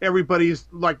World. Everybody's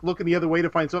like looking the other way to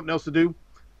find something else to do.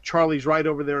 Charlie's right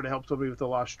over there to help somebody with the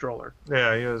lost stroller.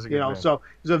 Yeah, he was a good man. So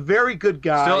he's a very good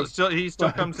guy. He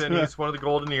still comes in. He's one of the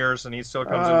golden ears, and he still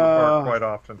comes into the park quite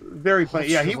often. Very funny.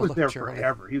 Yeah, he was there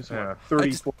forever. He was 30, 40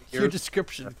 years. Your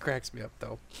description cracks me up,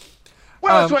 though.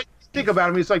 Well, that's what you think about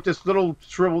him. He's like this little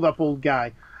shriveled up old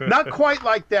guy. Not quite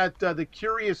like that. The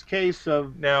Curious Case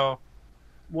of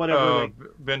whatever.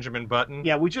 Benjamin Button.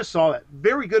 Yeah, we just saw that.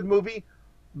 Very good movie.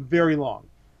 Very long.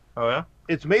 Oh yeah.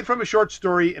 It's made from a short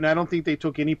story, and I don't think they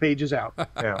took any pages out.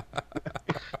 Yeah.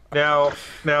 Now,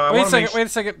 wait a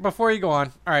second. Before you go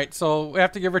on, all right. So we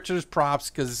have to give Richard his props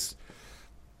because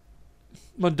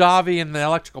Mondavi and the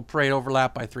Electrical Parade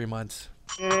overlap by 3 months.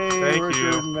 Yay, Thank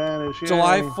you. Manish,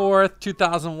 July 4th,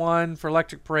 2001 for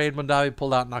Electric Parade. Mondavi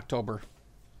pulled out in October.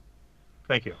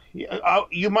 Thank you.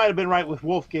 You might have been right with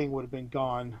Wolfgang would have been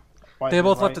gone. They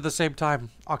both left at the same time,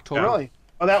 October. Really?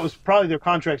 Oh, that was probably their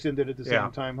contracts ended at the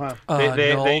same time, huh? They had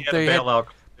a bailout.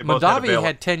 Mondavi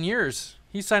had 10 years.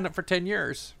 He signed up for 10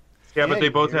 years. Yeah, but they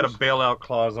both had a bailout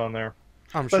clause on there.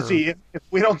 I'm sure. Let's see. If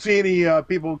we don't see any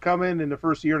people come in the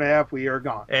first year and a half, we are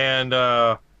gone. And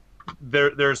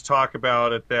there's talk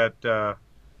about it that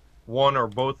one or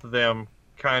both of them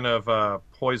kind of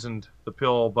poisoned the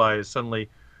pill by suddenly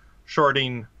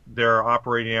shorting their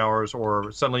operating hours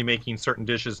or suddenly making certain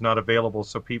dishes not available,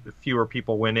 so fewer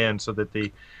people went in, so that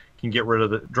they can get rid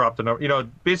of drop the number.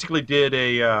 Basically did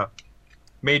a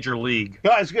major league.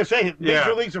 Yeah, I was gonna say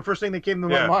major league's the first thing that came to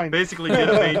my mind. Basically did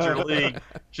a major league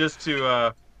just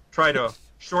to try to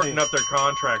shorten up their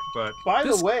contract. But by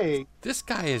the way, this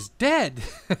guy is dead.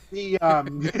 Well,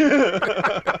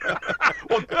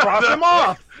 cross him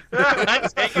off.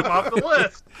 Take him off the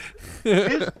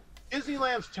list.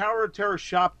 Disneyland's Tower of Terror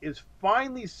shop is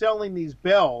finally selling these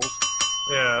bells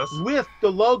with the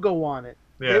logo on it.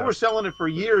 Yeah. They were selling it for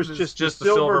years, just a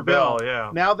silver bell.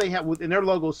 Yeah. Now they have, and their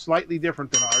logo is slightly different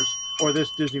than ours, or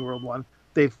this Disney World one.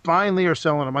 They finally are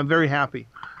selling them. I'm very happy.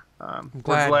 I'm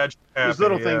glad you're happy. These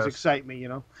little things excite me,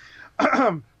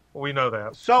 We know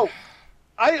that. So,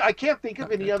 I can't think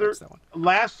of any other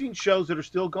lasting shows that are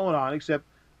still going on except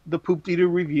the Poop Dee Doo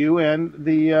review and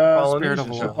the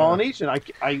Polynesian.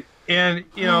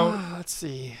 Let's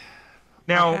see.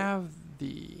 Now I have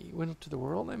the Window to the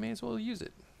World. I may as well use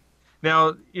it.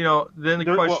 Now, then the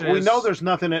question is... We know there's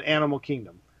nothing at Animal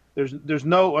Kingdom. There's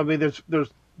no... I mean, there's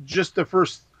just the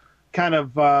first kind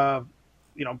of,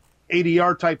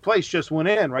 ADR type place just went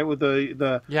in, right? With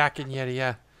the Yak and Yeti,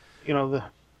 yeah.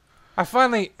 I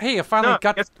finally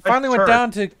went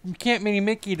down to Camp Mini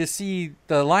Mickey to see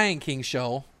the Lion King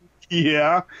show.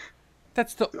 Yeah.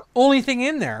 That's the only thing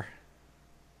in there.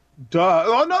 Duh.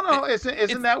 Oh no.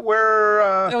 Isn't that where?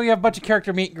 Oh, you have a bunch of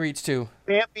character meet and greets too.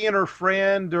 Bambi and her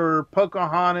friend, or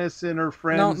Pocahontas and her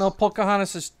friends. No,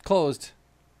 Pocahontas is closed.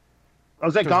 Oh,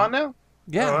 is that gone now?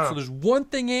 Yeah. Oh, wow. So there's one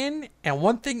thing in and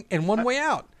one way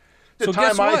out. The So time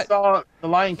guess what? I saw The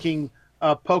Lion King,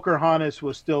 Pocahontas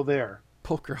was still there.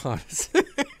 Pocahontas.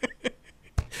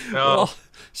 No. Well,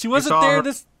 she wasn't saw there her-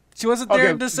 this. She wasn't there Okay.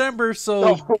 in December.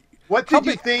 So So, what How did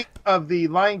you big- think of the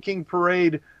Lion King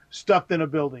parade stuffed in a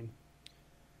building?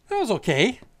 it was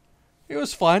okay. It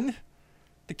was fun.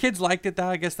 The kids liked it.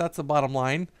 I guess that's the bottom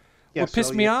line. Yeah, What pissed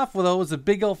so, me yeah. off though was a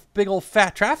big old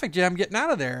fat traffic jam getting out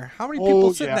of there. How many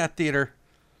people sit in yeah. that theater?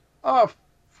 Oh,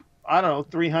 I don't know,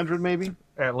 300 maybe.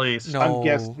 At least. No, I'm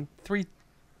guessing.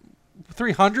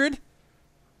 300.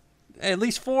 At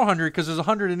least 400 because there's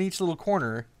 100 in each little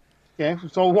corner. Okay,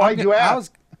 so why'd you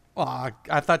ask? I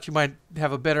thought you might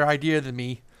have a better idea than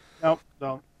me, Nope,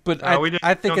 no. but No, we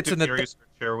I think don't it's do in the the research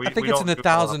here. I think it's in the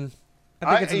thousand.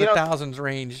 I think it's in the thousands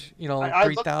range. I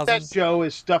looked at 3,000. that Joe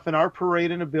is stuffing our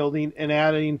parade in a building and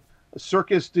adding a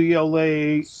Circus du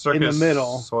Soleil in the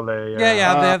middle. Soleil,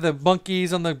 Yeah, they have the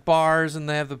monkeys on the bars and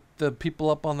they have the people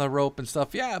up on the rope and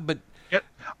stuff. Yeah, but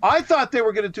I thought they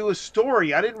were going to do a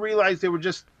story. I didn't realize they were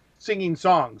just singing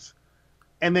songs,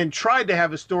 and then tried to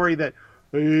have a story that,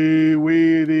 hey,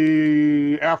 we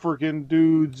the African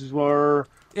dudes were.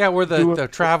 yeah, we're Do the a-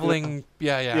 traveling.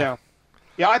 Yeah.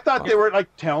 Yeah, I thought they were like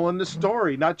telling the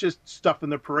story, not just stuffing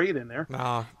the parade in there.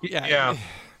 No, Yeah.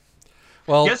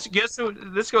 Well, Guess who,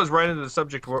 this goes right into the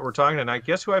subject of what we're talking tonight.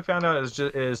 Guess who I found out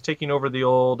is taking over the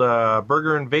old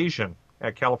Burger Invasion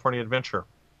at California Adventure.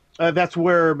 That's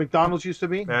where McDonald's used to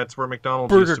be. That's where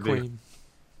McDonald's Burger used to Queen.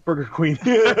 Burger Queen.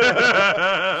 be.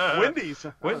 Wendy's.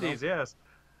 Wendy's, yes.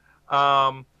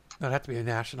 No, it'd have to be a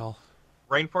national.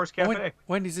 Rainforest Cafe.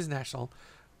 Wendy's is national.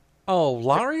 Oh,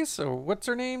 Lawry's or what's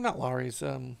her name? Not Lawry's.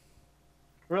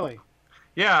 Really?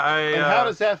 Yeah, And how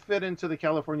does that fit into the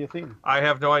California theme? I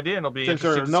have no idea, and it'll be Since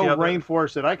there interesting are to see no how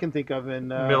rainforests that I can think of in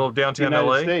middle of the downtown United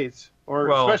LA. States, or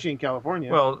Well- especially in California.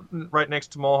 Well, right next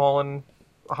to Mulholland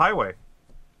Highway,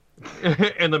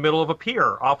 in the middle of a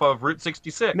pier off of Route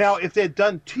 66. now, if they had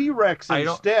done T-Rex I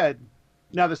don't- instead,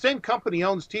 now the same company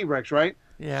owns T-Rex, right?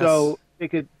 Yes. So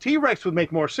T-Rex would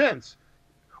make more sense.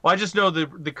 Well, I just know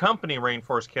the company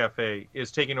Rainforest Cafe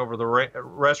is taking over the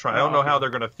restaurant. I don't know okay. how they're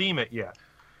going to theme it yet,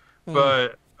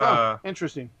 but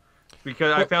Interesting.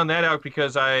 because I found that out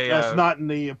because That's not in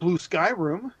the Blue Sky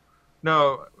Room.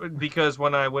 no, because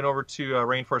when I went over to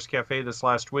Rainforest Cafe this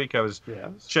last week, I was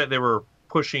Yes. they were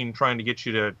trying to get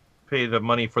you to pay the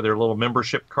money for their little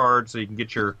membership card so you can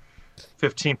get your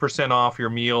 15% off your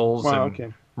meals Wow, and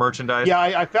okay. merchandise. Yeah,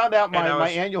 I found out And I my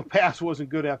was- annual pass wasn't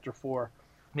good after 4.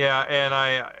 Yeah, and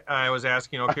I was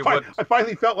asking, okay, I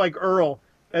finally felt like Earl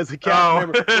as a cast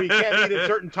member, where you can't eat at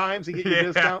certain times to get your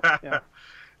discount. Yeah.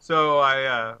 So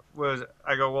I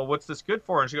go, well, what's this good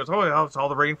for? And she goes, oh, it's all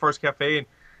the Rainforest Cafe. And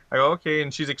I go, okay.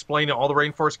 And she's explaining all the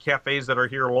Rainforest Cafes that are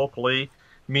here locally,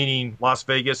 meaning Las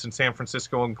Vegas and San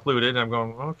Francisco included. And I'm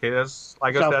going, okay, that's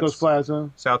South Coast Plaza.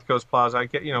 South Coast Plaza. I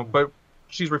get, but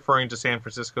she's referring to San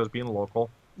Francisco as being local.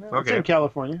 It's Okay. in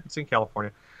California. It's in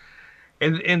California.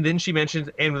 And then she mentions,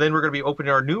 and then we're going to be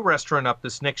opening our new restaurant up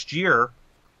this next year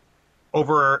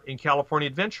over in California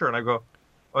Adventure. And I go,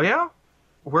 oh, yeah?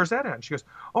 Where's that at? And she goes,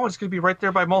 oh, it's going to be right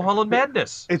there by Mulholland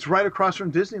Madness. It's right across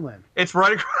from Disneyland. It's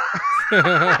right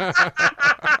across.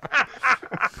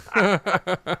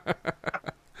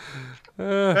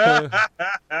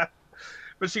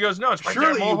 But she goes, no, it's right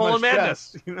Surely there you at Mulholland must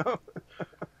Madness. jest, you know.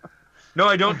 No,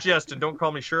 I don't jest, and don't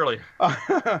call me Shirley.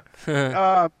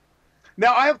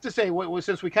 Now I have to say,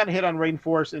 since we kind of hit on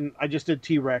Rainforest, and I just did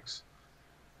T-Rex,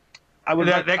 I would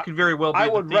That could very well be I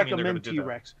the would theming they're gonna recommend do that.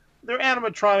 T-Rex. Their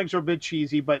animatronics are a bit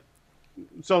cheesy, but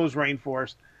so is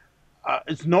Rainforest.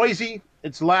 It's noisy,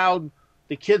 it's loud.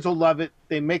 The kids will love it.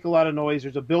 They make a lot of noise.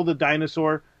 There's a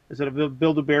Build-A-Dinosaur instead of a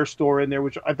Build-A-Bear store in there,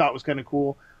 which I thought was kind of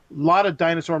cool. A lot of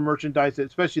dinosaur merchandise that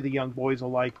especially the young boys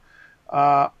will like.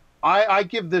 I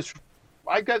give this.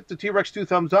 I got the T-Rex 2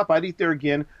 thumbs up. I'd eat there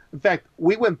again. In fact,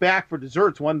 we went back for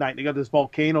desserts one night. They got this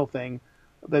volcano thing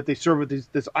that they serve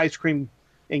with this ice cream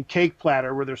and cake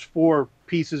platter where there's 4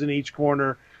 pieces in each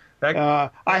corner. I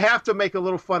have to make a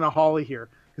little fun of Holly here.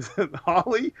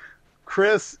 Holly,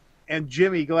 Chris, and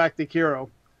Jimmy Galactic Hero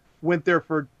went there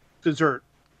for dessert.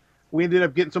 We ended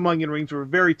up getting some onion rings. They were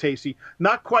very tasty.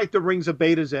 Not quite the rings of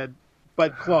Beta Z,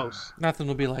 but close. Nothing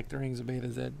will be like the rings of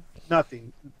Beta Z.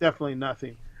 Nothing. Definitely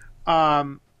nothing.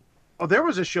 There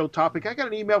was a show topic. I got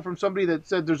an email from somebody that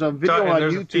said there's a video on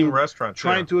there's a theme YouTube restaurant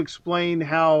trying to explain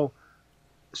how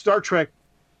Star Trek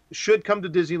should come to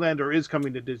Disneyland or is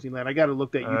coming to Disneyland. I got to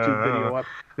look that YouTube video up.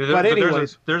 But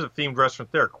anyways, there's a themed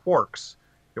restaurant there, Quarks.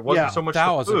 It wasn't so much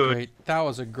the food. That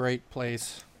was a great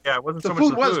place. Yeah, it wasn't the so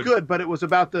food much the food. was good, but it was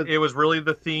about the. It was really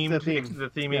the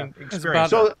theming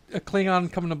experience. So a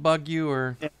Klingon coming to bug you,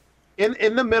 or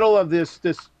in the middle of this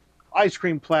ice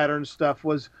cream platter and stuff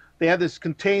was they had this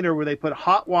container where they put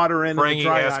hot water in and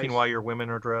dry asking ice. why your women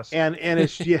are dressed. And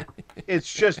it's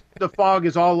it's just the fog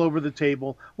is all over the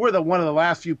table. We're one of the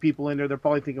last few people in there. They're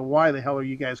probably thinking, why the hell are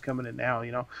you guys coming in now?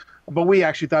 You know, but we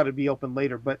actually thought it'd be open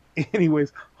later. But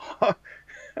anyways.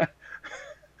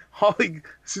 Holly,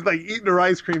 she's like eating her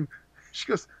ice cream. She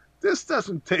goes, "This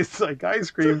doesn't taste like ice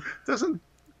cream. There's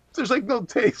like no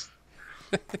taste."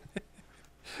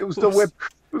 It was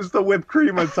the whipped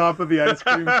cream on top of the ice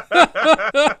cream.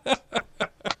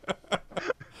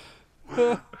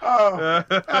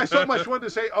 I so much wanted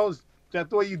to say, "Oh, is that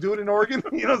the way you do it in Oregon?"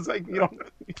 You know, it's like you don't.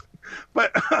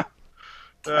 But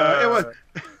it was.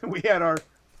 We had our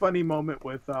funny moment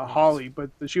with Holly, but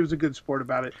she was a good sport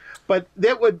about it. But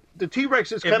the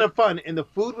T-Rex is kind of fun, and the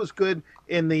food was good,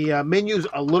 and the menu's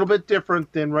a little bit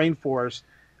different than Rainforest.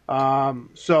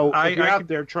 So if you're out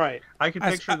there, try it. I could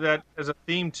picture that as a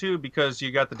theme too, because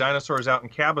you got the dinosaurs out in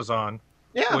Cabazon,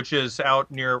 which is out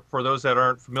near. For those that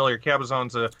aren't familiar,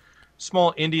 Cabazon's a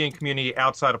small Indian community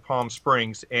outside of Palm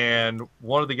Springs, and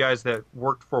one of the guys that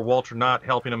worked for Walter Knott,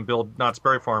 helping him build Knott's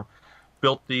Berry Farm,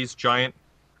 built these giant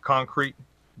concrete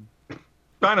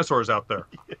dinosaurs out there,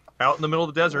 out in the middle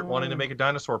of the desert, wanting to make a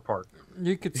dinosaur park.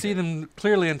 You could see them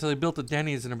clearly until they built a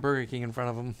Denny's and a Burger King in front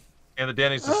of them. And the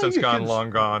Denny's has since long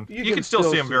gone. You can still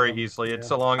see them very easily. Yeah. It's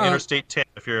along Interstate 10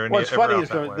 if you're in. What's funny is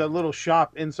the little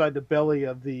shop inside the belly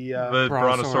of the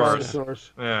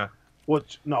Brontosaurus. Yeah.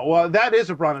 That is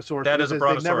a Brontosaurus. That is a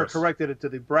Brontosaurus. They never corrected it to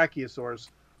the Brachiosaurus,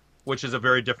 which is a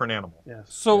very different animal.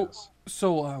 Yes.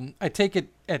 So I take it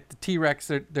at the T-Rex,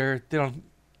 they don't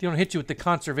hit you with the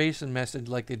conservation message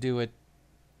like they do at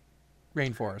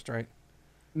Rainforest, right?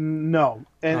 No.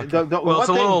 And okay. It's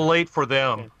a little late for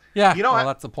them. Yeah,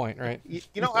 that's the point, right? You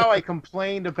know how I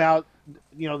complained about,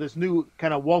 this new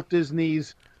kind of Walt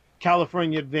Disney's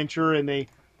California Adventure, and they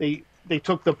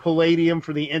took the Palladium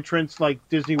for the entrance like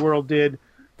Disney World did.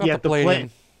 Not the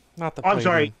Palladium. Not the Palladium. I'm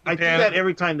sorry. I do that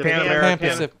every time. The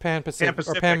Pan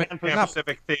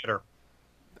Pacific Theater.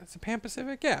 It's a Pan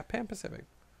Pacific? Yeah, Pan Pacific.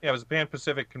 Yeah, it was a Pan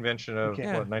Pacific convention of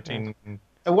 19.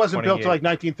 It wasn't built till like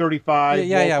 1935.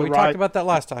 Yeah. We talked about that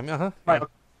last time. Right.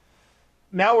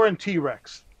 Now we're in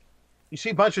T-Rex. You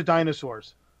see a bunch of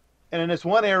dinosaurs, and in this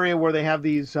one area where they have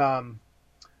these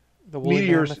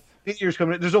meteors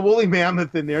coming in, there's a woolly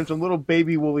mammoth in there. There's a little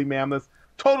baby woolly mammoth.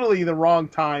 Totally the wrong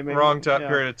time.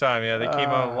 Period of time. Yeah, they came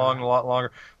out a lot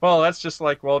longer. Well, that's just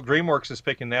like DreamWorks is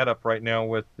picking that up right now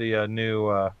with the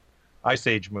new Ice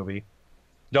Age movie.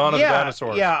 Dawn of the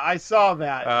Dinosaurs. Yeah, I saw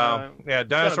that.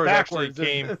 Dinosaurs actually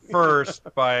came first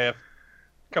by a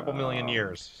couple million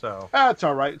years. So that's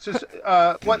all right. It's just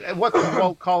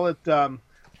we'll call it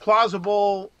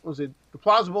plausible. Was it the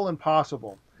plausible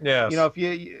impossible? Yes.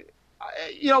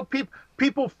 If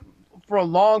people for a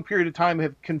long period of time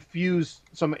have confused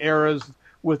some eras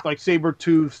with like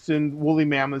saber-toothed and woolly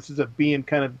mammoths as being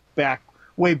kind of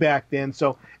way back then.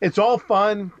 So it's all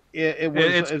fun.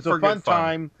 It's a fun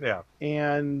time. Yeah.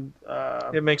 And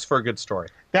it makes for a good story.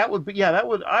 I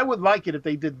would like it if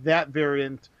they did that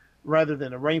variant rather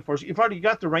than a Rainforest. You've already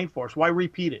got the Rainforest. Why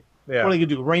repeat it? Yeah. What are they gonna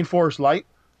do? Rainforest Light?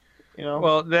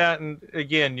 Well, that, and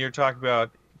again, you're talking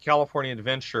about California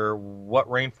Adventure. What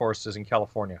rainforest is in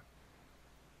California?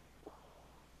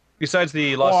 Besides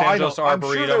the Los Angeles Arboretum,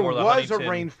 I'm sure there or the was Huntington. a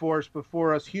rainforest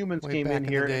before us humans came in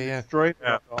here and destroyed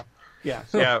it. Yeah.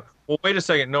 Yeah. Well, wait a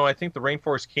second. No, I think the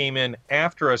rainforest came in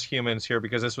after us humans here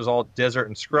because this was all desert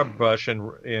and scrub bush and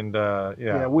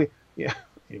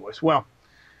Anyways, well,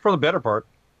 for the better part.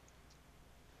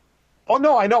 Oh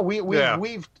no, I know.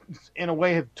 We've in a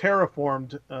way have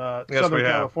terraformed Southern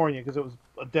California because it was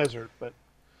a desert. But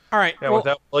all right,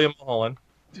 without William Mulholland.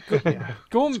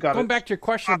 Going back to your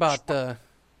question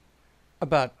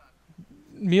about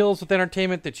meals with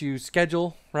entertainment that you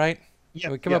schedule, right? Yeah,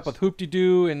 we come up with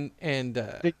Hoop-de-Doo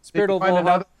and Spirit of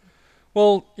Valhalla.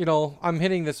 Well, I'm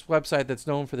hitting this website that's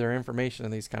known for their information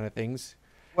and these kind of things.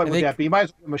 What would that be? You might as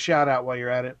well give them a shout out while you're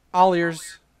at it. All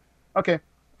ears. Okay.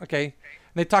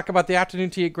 And they talk about the afternoon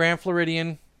tea at Grand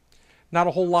Floridian. Not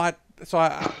a whole lot, so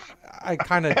I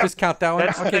kind of discount that one.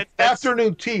 That's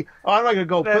afternoon tea. I'm not going to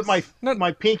go put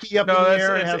my pinky up in the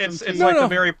air and have some tea. It's like the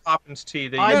Mary Poppins tea.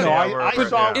 That I know.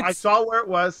 I saw where it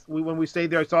was. When we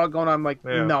stayed there, I saw it going on. I'm like,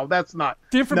 no, that's not.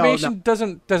 The information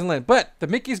doesn't land. But the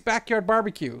Mickey's Backyard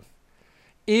Barbecue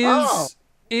is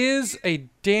is a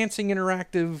dancing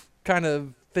interactive kind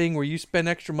of thing where you spend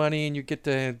extra money and you get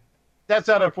to. That's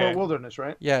out of Fort Wilderness,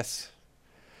 right? Yes.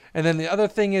 And then the other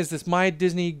thing is this My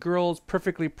Disney Girls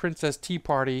Perfectly Princess Tea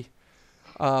Party.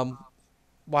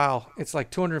 Wow, it's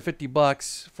like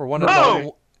 $250 for one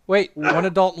adult. Wait, one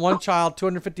adult and one child,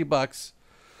 $250.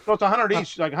 So it's 100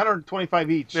 each, like 125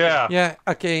 each. Yeah. Yeah.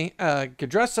 Okay. Could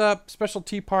dress up, special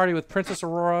tea party with Princess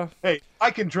Aurora. Hey,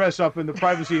 I can dress up in the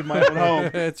privacy of my own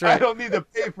home. That's right. I don't need to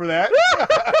pay for that.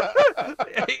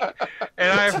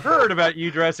 And I've heard about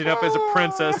you dressing up as a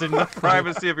princess in the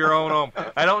privacy of your own home.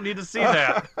 I don't need to see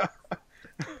that.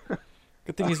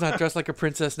 Good thing he's not dressed like a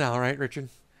princess now, right, Richard?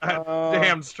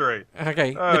 Damn straight.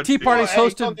 Okay. The tea party is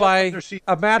hosted by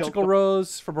a magical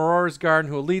Rose from Aurora's Garden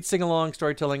who will lead sing-along,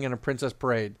 storytelling, and a princess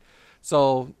parade.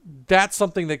 So that's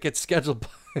something that gets scheduled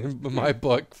in my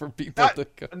book for people to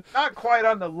go. Not quite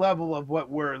on the level of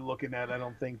what we're looking at, I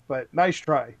don't think, but nice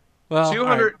try. Well,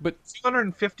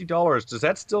 $250. Does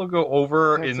that still go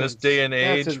over in this day and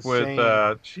age with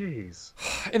jeez.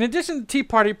 In addition to the tea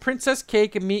party, princess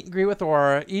cake and meet and greet with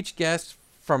Aurora, each guest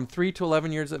from 3 to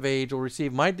 11 years of age will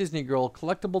receive My Disney Girl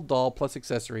collectible doll plus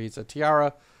accessories, a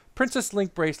tiara, Princess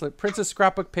Link bracelet, Princess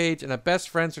Scrapbook page, and a best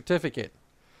friend certificate.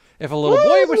 If a little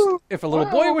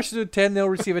boy wishes to attend, they'll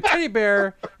receive a teddy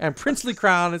bear and princely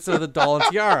crown instead of the doll and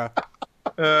tiara.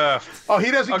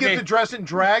 He doesn't get to dress and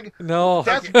drag? No.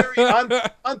 That's very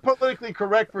unpolitically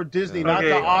correct for Disney not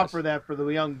to offer that for the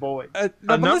young boy. A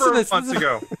number of months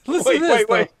ago.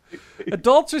 Wait.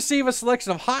 Adults receive a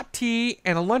selection of hot tea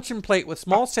and a luncheon plate with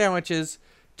small sandwiches,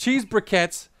 cheese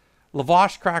briquettes,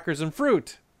 lavash crackers, and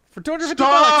fruit for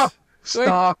 $250.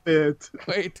 Stop it.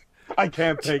 Wait. I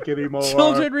can't take it anymore.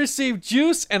 Children receive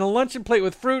juice and a luncheon plate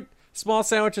with fruit, small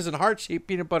sandwiches, and heart-shaped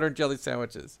peanut butter and jelly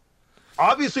sandwiches.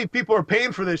 Obviously, people are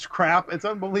paying for this crap. It's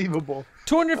unbelievable.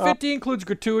 $250 includes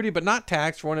gratuity, but not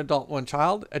tax for one adult, one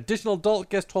child. Additional adult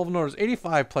guest 12 and older is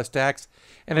 $85 plus tax.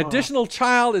 An additional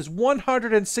child is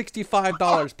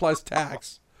 $165 plus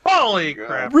tax. Holy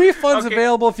crap! Refunds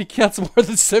available if you cancel more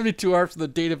than 72 hours from the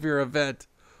date of your event.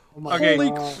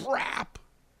 Holy crap!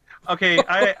 Okay,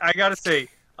 I gotta say,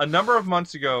 a number of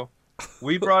months ago,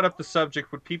 we brought up the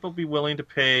subject: would people be willing to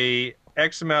pay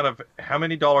X amount of how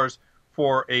many dollars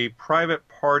for a private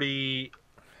party?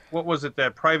 What was it?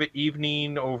 That private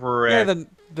evening over at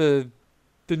the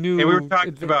new. And we were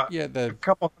talking about a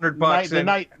couple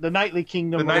 $100. The Nightly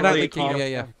Kingdom. The Nightly Kingdom.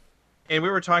 Yeah. And we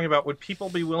were talking about would people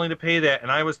be willing to pay that? And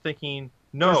I was thinking,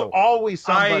 no. There's always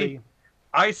somebody.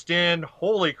 I stand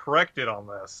wholly corrected on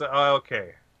this.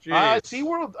 Okay.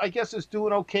 SeaWorld, I guess, is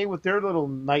doing okay with their little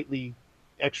nightly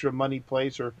extra money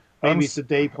place, or maybe it's a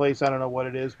day place. I don't know what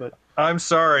it is, but I'm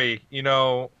sorry.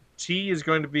 Tea is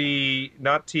going to be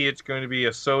not tea. It's going to be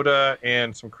a soda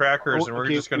and some crackers, and we're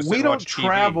just going to sit and watch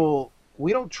TV.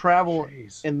 We don't travel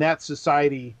in that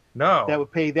society. No, that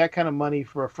would pay that kind of money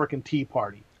for a frickin' tea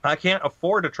party. I can't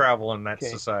afford to travel in that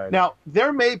society. Now,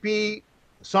 there may be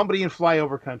somebody in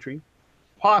flyover country,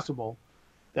 possible,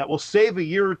 that will save a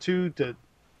year or two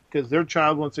because their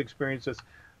child wants to experience this.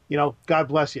 God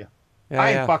bless you.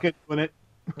 I ain't fucking doing it.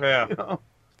 Yeah.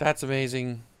 That's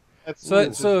amazing.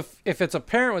 So if it's a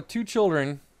parent with 2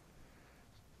 children,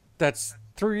 that's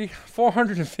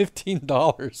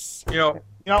 $415.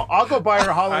 I'll go buy her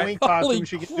a Halloween costume.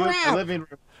 She can do it in the living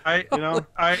room. I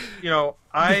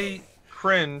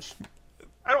cringe.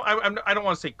 I don't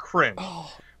want to say cringe,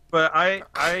 but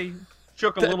I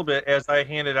shook a little bit as I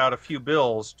handed out a few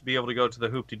bills to be able to go to the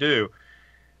Hoop-de-Doo.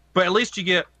 But at least you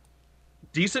get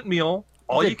decent meal,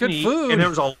 all you can eat, food. And there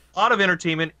was a lot of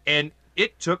entertainment, and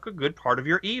it took a good part of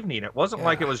your evening. It wasn't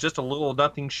like it was just a little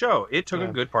nothing show. It took a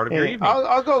good part of your evening.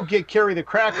 I'll go get Carrie the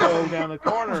Crack-O down the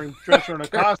corner and dress her in a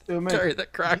costume. Carrie the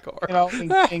Crack-O.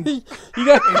 And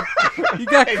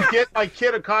get my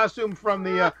kid a costume from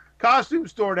the costume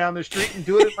store down the street and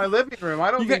do it in my living room. I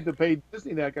don't need to pay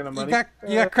Disney that kind of money.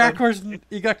 You got crack whores in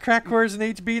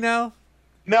HB now?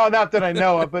 No, not that I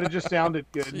know of, but it just sounded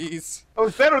good. Jeez. It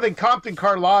was better than Compton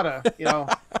Carlotta,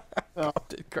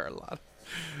 Compton Carlotta.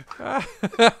 I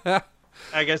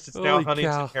guess it's now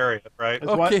Huntington Harriet, right?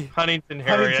 Okay. Huntington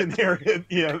Harriet. Huntington Harriet.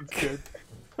 Yeah, it's good.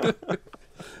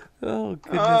 Oh,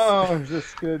 goodness. Oh,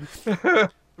 just good.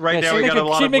 Right now we got a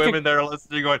lot of women that are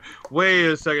listening going, wait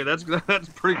a second, that's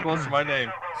pretty close to my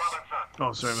name.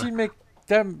 Oh, sorry, She'd make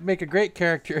a great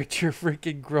character at your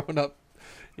freaking grown-up,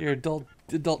 your adult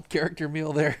character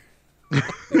meal there.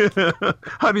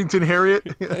 Huntington Harriet,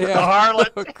 the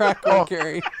harlot, Crack-O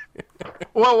Carrie.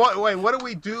 Well, what do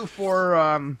we do for?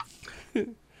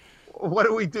 What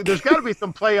do we do? There's got to be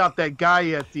some play off that guy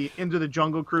at the Into the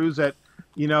Jungle cruise at,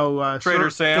 Trader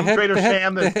Sam. Trader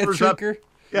Sam, that screws up.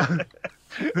 Yeah,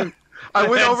 I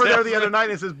went over there the other night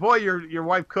and says, "Boy, your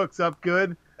wife cooks up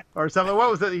good," or something.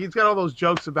 What was it? He's got all those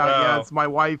jokes about, yeah, it's my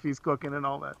wife he's cooking and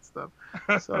all that stuff.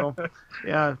 So,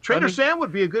 yeah, Trader Sam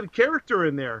would be a good character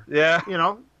in there. Yeah,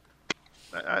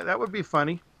 that would be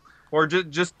funny. Or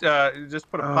just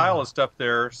put a pile of stuff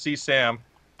there. See Sam.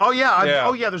 Oh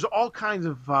yeah, There's all kinds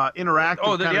of interactive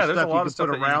kind of there's stuff a lot you of can stuff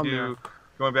put around that you there. do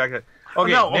going back.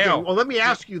 Now, well, let me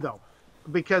ask you though,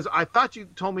 because I thought you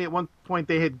told me at one point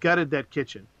they had gutted that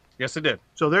kitchen. Yes, it did.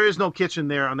 So there is no kitchen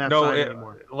there on that side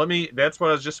anymore. That's what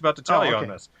I was just about to tell you on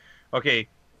this. Okay,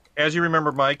 as you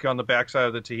remember, Mike, on the backside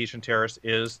of the Tahitian Terrace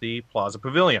is the Plaza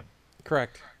Pavilion.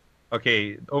 Correct.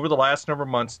 Okay, over the last number of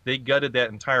months, they gutted that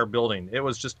entire building. It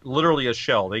was just literally a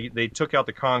shell. They took out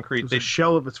the concrete. It was a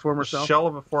shell of its former self? Shell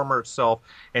of a former self,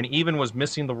 and even was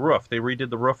missing the roof. They redid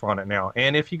the roof on it now.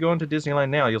 And if you go into Disneyland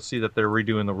now, you'll see that they're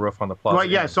redoing the roof on the Plaza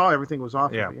Inn. I saw everything was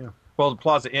off. Yeah. Well, the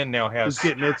Plaza Inn now has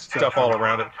stuff all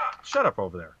around it. Shut up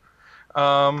over there.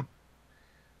 But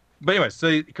anyway, so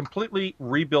they completely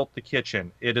rebuilt the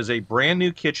kitchen. It is a brand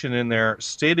new kitchen in there,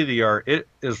 state of the art. It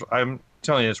is. I'm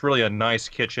telling you, it's really a nice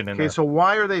kitchen in there. Okay, so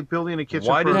why are they building a kitchen?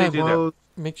 Why did they do that?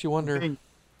 Makes you wonder.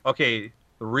 Okay,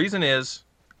 the reason is,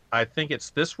 I think it's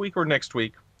this week or next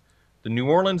week. The New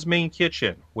Orleans main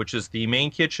kitchen, which is the main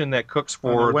kitchen that cooks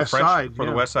for the West Side,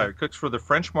 it cooks for the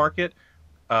French Market,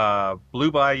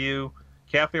 Blue Bayou,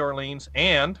 Cafe Orleans,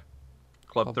 and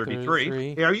Club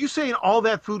 33. Are you saying all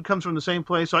that food comes from the same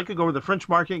place? So I could go to the French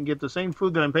Market and get the same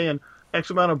food that I'm paying X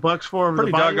amount of bucks for?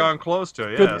 Pretty doggone close to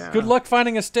it, yes. Good luck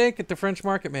finding a steak at the French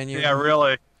Market menu. Yeah,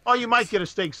 really. Oh, you might get a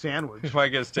steak sandwich. You might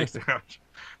get a steak sandwich.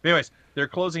 But anyways, they're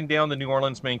closing down the New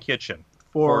Orleans main kitchen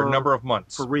for a number of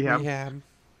months. For rehab.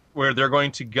 Where they're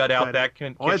going to gut out that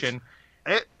kitchen.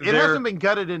 It hasn't been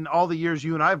gutted in all the years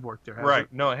you and I've worked there, has it?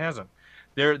 No, it hasn't.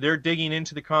 They're digging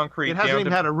into the concrete. It hasn't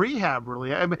even had a rehab,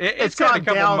 really. I mean, it's got a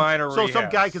couple minor rehabs. So some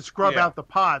guy could scrub out the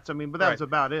pots. I mean, but that's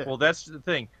about it. Well, that's the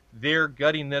thing. They're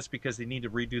gutting this because they need to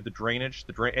redo the drainage.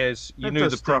 As you knew,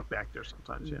 the back there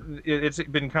sometimes. Yeah, it's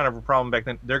been kind of a problem back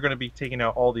then. They're going to be taking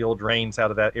out all the old drains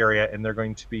out of that area, and they're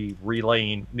going to be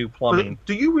relaying new plumbing.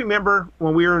 Do you remember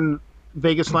when we were in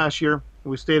Vegas last year?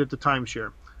 We stayed at the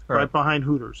timeshare right behind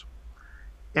Hooters,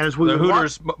 and as we the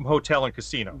Hooters Hotel and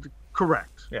Casino.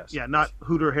 Correct. Yes. Yeah, not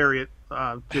Hooter Harriet.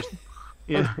 Just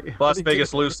Las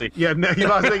Vegas Lucy. Yeah,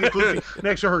 Las Vegas Lucy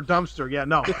next to her dumpster. Yeah,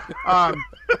 no.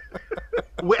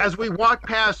 As we walk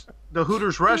past the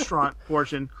Hooters restaurant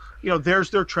portion,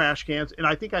 there's their trash cans, and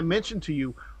I think I mentioned to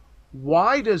you,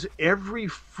 why does every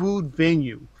food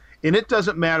venue, and it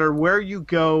doesn't matter where you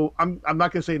go, I'm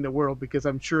not going to say in the world because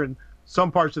I'm sure in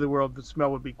some parts of the world the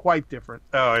smell would be quite different.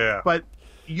 Oh yeah. But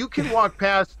you can walk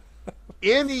past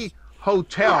any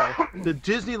hotel, the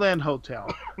Disneyland Hotel,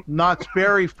 Knott's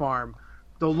Berry Farm,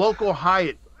 the local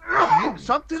Hyatt,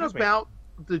 something about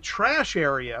the trash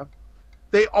area.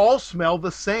 They all smell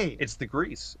the same. It's the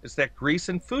grease. It's that grease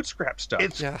and food scrap stuff.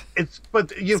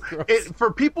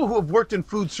 For people who have worked in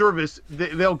food service,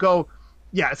 they'll go,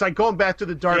 it's like going back to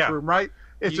the dark room, right?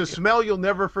 It's a smell you'll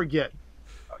never forget.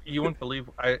 You wouldn't believe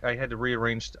I had to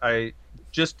rearrange. I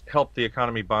just helped the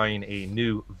economy buying a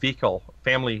new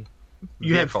family.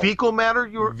 You had fecal matter?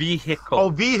 Vehicle. Oh,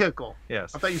 vehicle.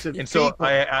 Yes. I thought you said and fecal. So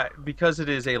I because it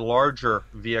is a larger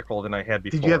vehicle than I had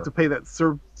before. Did you have to pay that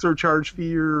surcharge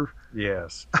fee or?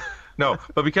 Yes. No,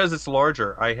 but because it's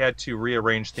larger, I had to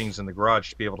rearrange things in the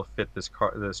garage to be able to fit this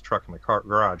truck in the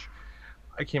garage.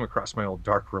 I came across my old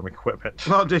darkroom equipment.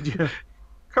 Oh, did you?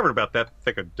 Covered about that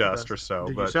thick of dust or so.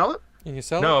 Did you sell it? Can you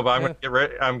sell it? No, but I'm gonna get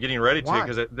ready. I'm getting ready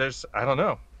to because I don't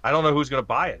know. I don't know who's going to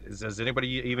buy it. Has anybody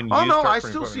even used? Oh no, I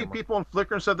still see people on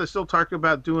Flickr and stuff that still talk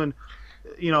about doing,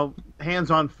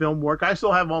 hands-on film work. I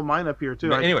still have all mine up here too.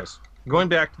 But anyways, going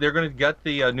back, they're going to gut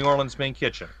the New Orleans main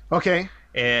kitchen. Okay.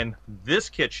 And this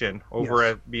kitchen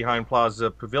over behind Plaza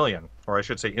Pavilion, or I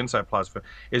should say inside Plaza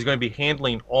Pavilion, is going to be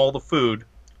handling all the food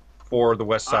for the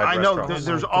West Side restaurants. I know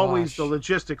there's always the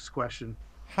logistics question.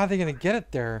 How are they going to get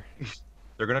it there?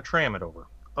 They're going to tram it over.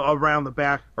 Around the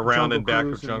back. Around and back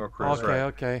of Jungle Cruise.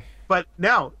 Okay. But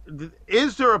now,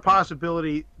 is there a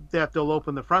possibility that they'll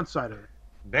open the front side of it?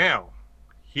 Now,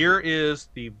 here is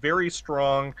the very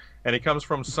strong, and it comes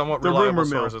from somewhat reliable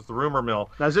sources, the rumor mill.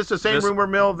 Now, is this the same rumor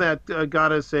mill that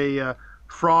got us a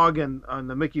frog and on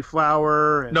the Mickey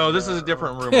Flower? No, this is a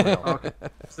different rumor mill. Okay.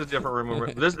 This is a different rumor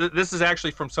mill. This is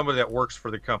actually from somebody that works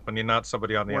for the company, not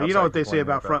somebody on the outside. Well, you know what they say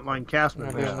about frontline cast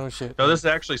members. No shit. No, this is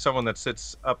actually someone that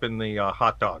sits up in the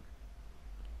hot dog.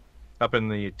 Up in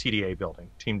the TDA building,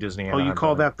 Team Disney. Oh, you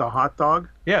call that the hot dog?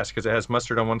 Yes, because it has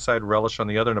mustard on one side, relish on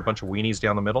the other, and a bunch of weenies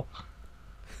down the middle.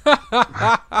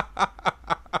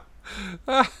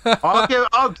 I'll give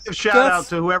a shout out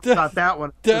to whoever got that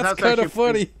one. That's kind of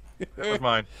funny. That was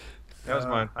mine. That was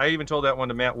mine. I even told that one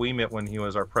to Matt Ouimet when he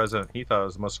was our president. He thought it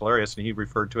was the most hilarious, and he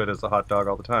referred to it as the hot dog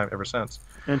all the time ever since.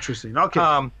 Interesting.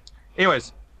 Okay.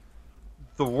 Anyways,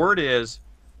 the word is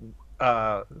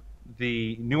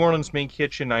the New Orleans Main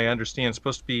Kitchen, I understand, is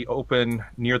supposed to be open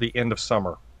near the end of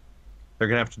summer. They're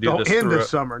going to have to do this end of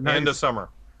summer. Nice. End of summer.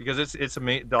 Because it's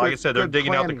amazing. Like I said, they're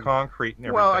digging out the concrete and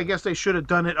everything. Well, I guess they should have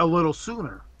done it a little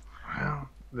sooner. Well,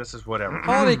 this is whatever.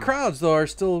 Holiday crowds, though, are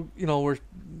still,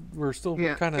 we're still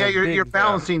kind of you're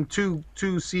balancing two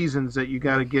seasons that you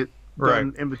got to get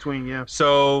done in between. Yeah.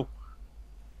 So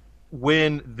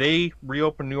when they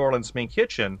reopen New Orleans Main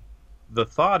Kitchen, the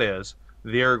thought is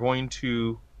they're going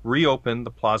to reopen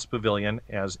the Plaza Pavilion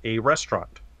as a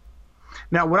restaurant.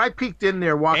 Now, when I peeked in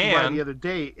there walking by the other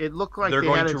day, it looked like they're they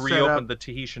going had to reopen the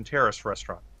Tahitian Terrace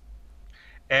restaurant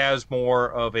as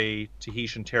more of a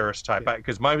Tahitian Terrace type.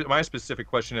 Because my specific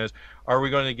question is, are we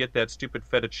going to get that stupid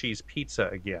feta cheese pizza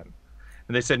again?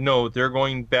 And they said no. They're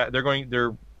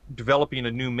developing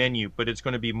a new menu, but it's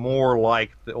going to be more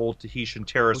like the old Tahitian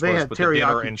Terrace was with the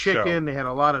dinner and chicken. show. They had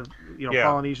a lot of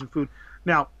Polynesian food.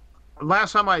 Now,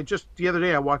 the other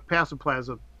day I walked past the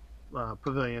Plaza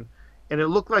Pavilion. And it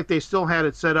looked like they still had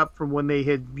it set up from when they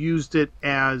had used it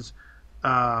as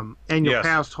annual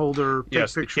pass holder.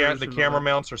 Yes, the camera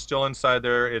mounts are still inside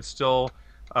there. It's still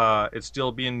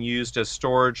being used as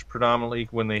storage predominantly.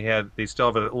 When they still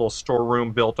have a little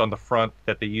storeroom built on the front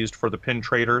that they used for the pin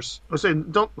traders. I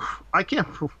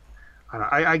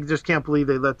just can't believe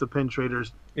they let the pin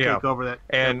traders take over that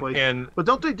place. But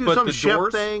don't they do some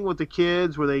chef thing with the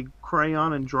kids where they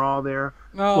crayon and draw there?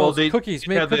 No, well, they cookies.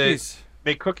 Make cookies.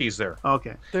 Make cookies there.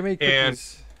 Okay. They make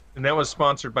cookies. And that was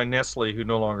sponsored by Nestle, who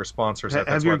no longer sponsors that.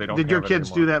 That's why they don't Did your kids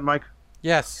do that, Mike?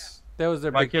 Yes. That was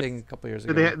their big thing a couple years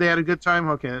ago. They had a good time?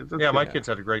 Okay. My kids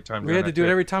had a great time. We had to do it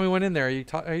every time we went in there.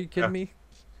 Are you kidding me?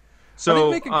 So, are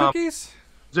they making cookies?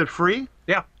 Is it free?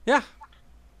 Yeah. Yeah.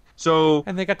 So,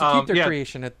 and they got to keep their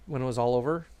creation when it was all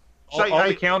over. All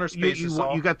the counter spaces.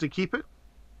 You got to keep it?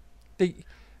 The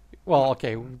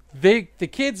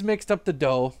kids mixed up the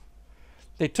dough.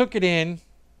 They took it in.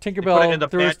 Tinkerbell put it in the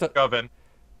magic oven.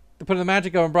 They put it in the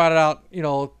magic oven, brought it out,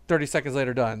 30 seconds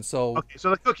later, done. So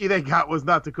the cookie they got was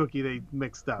not the cookie they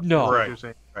mixed up. No, right.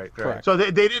 So they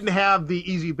didn't have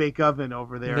the easy bake oven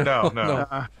over there. No.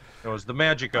 It was the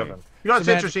magic oven. What's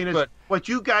interesting is what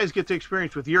you guys get to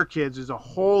experience with your kids is a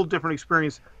whole different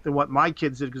experience than what my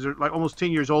kids did, because they're like almost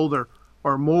 10 years older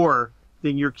or more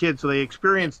than your kids. So they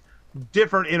experienced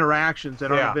different interactions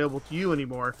that aren't available to you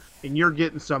anymore, and you're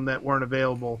getting some that weren't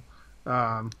available.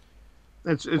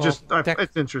 It's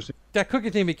interesting. That cookie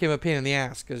thing became a pain in the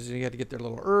ass because you had to get there a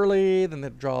little early, then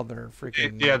they'd draw their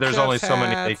freaking there's only so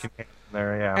many they can get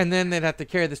there, and then they'd have to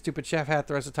carry the stupid chef hat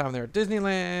the rest of the time they're at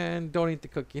Disneyland. Don't eat the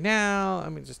cookie now. I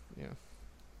mean, just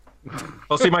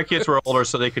Well, see, my kids were older,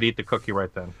 so they could eat the cookie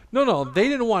right then. No, they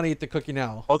didn't want to eat the cookie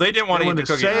now. Oh, they didn't want to eat the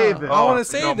cookie. I want to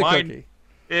save the cookie.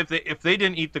 If they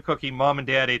didn't eat the cookie, Mom and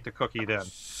Dad ate the cookie then.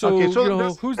 So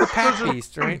who's the pack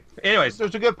beast, right? Anyways,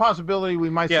 there's a good possibility we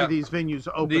might see these venues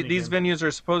open. These venues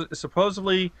are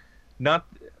supposedly not.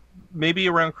 Maybe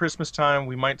around Christmas time,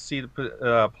 we might see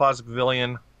the Plaza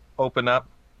Pavilion open up.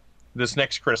 This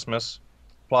next Christmas,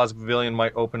 Plaza Pavilion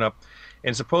might open up,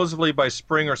 and supposedly by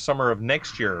spring or summer of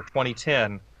next year,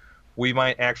 2010, we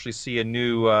might actually see a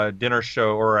new dinner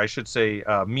show, or I should say,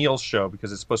 meal show,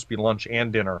 because it's supposed to be lunch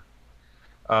and dinner.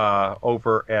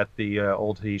 Over at the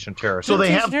old Tahitian Terrace. So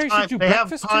they have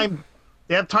time.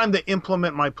 They have time to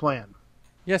implement my plan.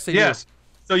 Yes, they do.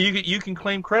 So you can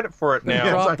claim credit for it now.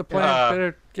 Drop the plan.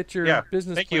 Better get your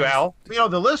business. Thank you, Al.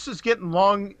 The list is getting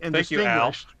long and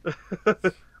distinguished. Thank you,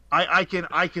 Al. I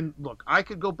can look. I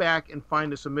could go back and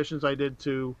find the submissions I did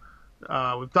to.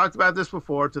 We've talked about this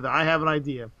before. To the I Have an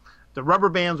Idea, the rubber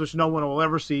bands, which no one will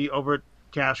ever see over at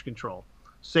Cash Control.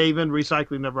 Saving,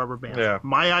 recycling of rubber bands. Yeah.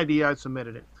 My idea, I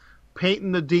submitted it.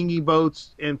 Painting the dinghy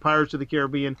boats in Pirates of the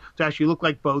Caribbean to actually look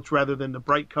like boats rather than the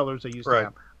bright colors they used to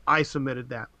have. I submitted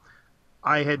that.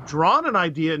 I had drawn an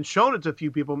idea and shown it to a few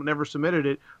people, but never submitted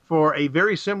it, for a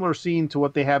very similar scene to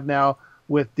what they have now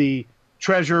with the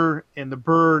treasure and the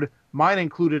bird. Mine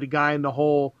included a guy in the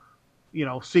hole,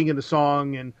 singing the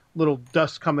song and little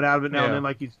dust coming out of it now and then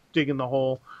like he's digging the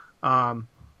hole.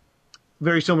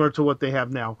 Very similar to what they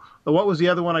have now. What was the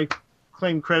other one I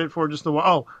claimed credit for? Just the one?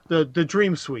 Oh, the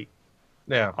Dream Suite.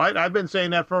 Yeah. I've been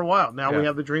saying that for a while. Now we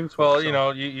have the Dream Suite.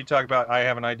 Well, you talk about I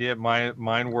Have an Idea.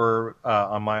 Mine were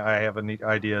on my I Have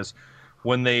Ideas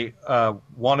when they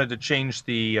wanted to change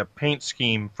the paint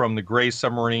scheme from the gray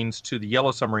submarines to the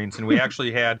yellow submarines, and we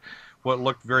what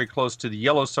looked very close to the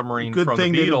yellow submarine Good from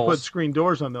thing the they didn't Beatles. put screen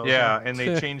doors on those. Yeah, huh? and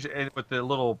they changed it with the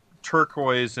little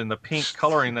turquoise and the pink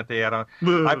coloring that they had on.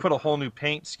 I put a whole new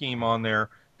paint scheme on there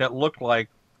that looked like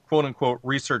quote unquote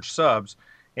research subs,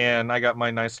 and I got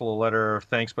my nice little letter of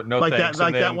thanks, but no like thanks. That,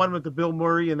 like that one with the Bill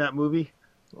Murray in that movie.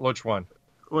 Which one?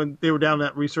 When they were down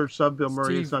that research sub, Bill Murray.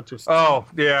 Steve. It's not just. Oh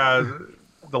yeah,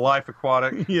 the Life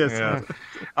Aquatic. Yes. Yeah.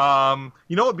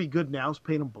 You know what would be good now is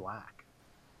paint them black.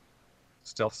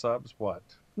 Stealth subs. What?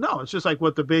 No, it's just like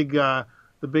what the big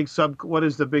sub. What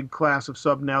is the big class of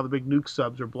sub now? The big nuke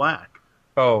subs are black.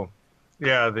 Oh,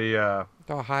 yeah. The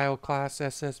Ohio class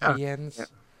SSBNs.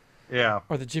 Yeah.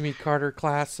 Or the Jimmy Carter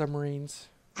class submarines.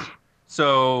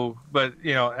 So, but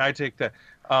I take that.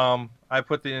 I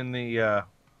put in the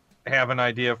have an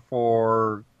idea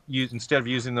for instead of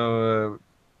using the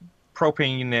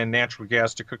propane and natural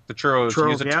gas to cook the churros,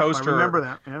 use a toaster. I remember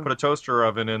that. Yeah. Put a toaster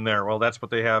oven in there. Well, that's what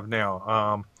they have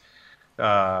now.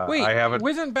 Wait, I haven't.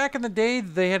 Wasn't back in the day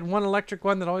they had one electric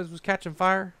one that always was catching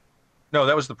fire? No,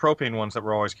 that was the propane ones that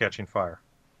were always catching fire.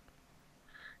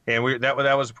 And that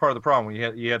was part of the problem.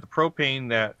 You had the propane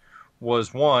that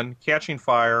was one catching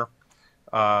fire.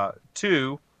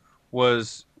 Two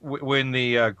was when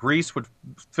the grease would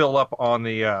fill up on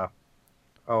the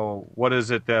what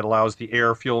is it that allows the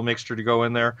air fuel mixture to go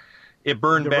in there? It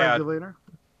burned bad. Regulator?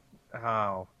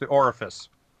 Oh, the orifice.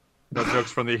 No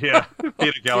jokes from the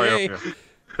peanut gallery up here.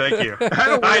 Thank you. I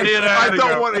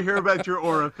don't want to hear about your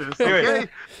orifice. Okay.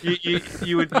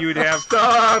 You would have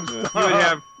Stop.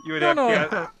 You would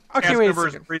have Okay, cast wait a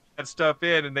members second. bring that stuff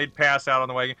in, and they'd pass out on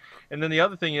the wagon. And then the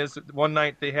other thing is, one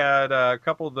night they had a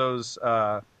couple of those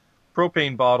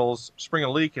propane bottles spring a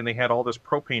leak, and they had all this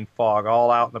propane fog all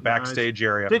out in the backstage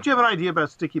area. Did you have an idea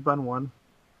about Sticky Bun 1?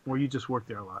 Or you just worked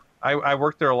there a lot? I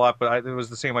worked there a lot, but it was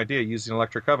the same idea, using an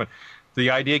electric oven. The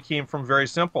idea came from very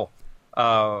simple.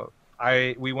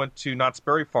 We went to Knott's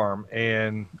Berry Farm,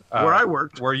 and where I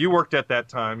worked, where you worked at that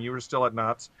time. You were still at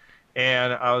Knott's,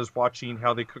 and I was watching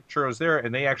how they cooked churros there,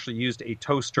 and they actually used a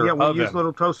toaster oven. Yeah, we used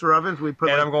little toaster ovens. We put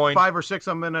like 5 or 6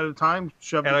 of them in at a time,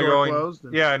 shove the door closed.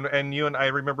 Yeah, and I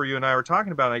remember you and I were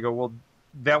talking about it, and I go, well,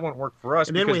 that won't work for us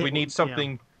because we need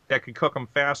something that could cook them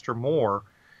faster, more.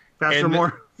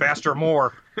 Faster,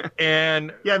 more.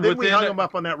 And then we hung them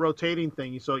up on that rotating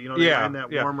thing, so they're in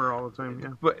that warmer all the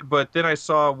time. Yeah. But then I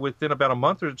saw within about a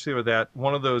month or two of that,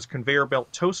 one of those conveyor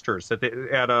belt toasters that they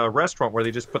at a restaurant where they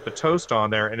just put the toast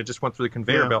on there and it just went through the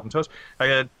conveyor belt and toast.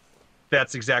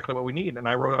 That's exactly what we need, and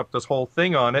I wrote up this whole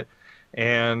thing on it.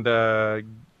 And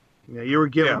you were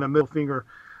giving a middle finger.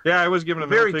 Yeah, I was given a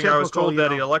middle finger. I was told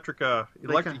that electric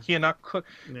you cannot cook.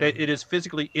 Yeah. That it is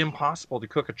physically impossible to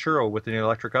cook a churro with an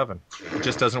electric oven. It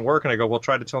just doesn't work. And I go, well,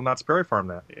 try to tell Knott's Berry Farm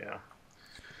that. Yeah.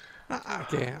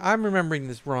 Okay, I'm remembering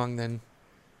this wrong then.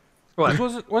 What?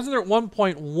 Wasn't there at one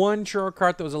point one churro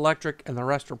cart that was electric and the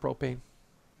rest were propane?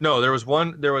 No, there was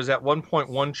one. There was at one point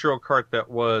one churro cart that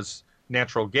was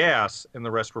natural gas, and the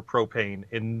rest were propane.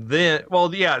 And then,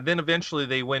 then eventually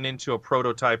they went into a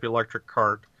prototype electric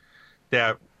cart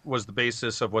that was the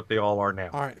basis of what they all are now.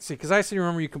 All right, see, because I still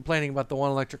remember you complaining about the one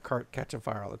electric cart catching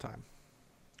fire all the time.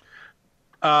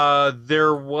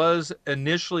 There was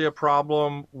initially a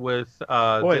problem with.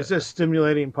 Boy, is this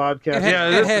stimulating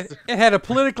podcast? It had a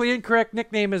politically incorrect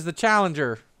nickname as the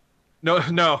Challenger.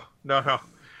 No.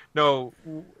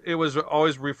 It was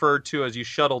always referred to as you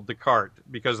shuttled the cart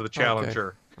because of the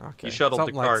Challenger. Okay. You shuttled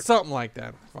the cart. Something like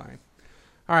that. Fine.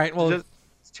 All right. Well, does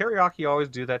teriyaki always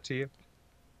do that to you?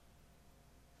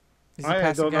 Is he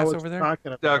passing gas over there?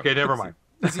 Okay, never mind.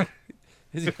 Is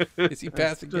he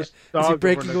passing gas? Is he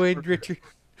breaking away, Richard?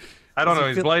 I don't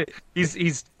know.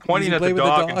 He's pointing at the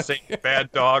dog and saying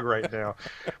 "bad dog" right now.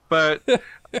 But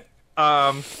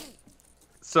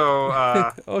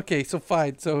okay, so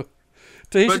fine. So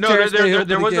but no,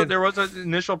 there was an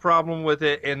initial problem with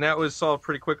it, and that was solved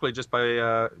pretty quickly just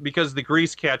by because the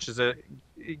grease catches it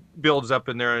builds up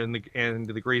in there, and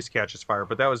the grease catches fire.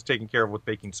 But that was taken care of with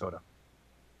baking soda.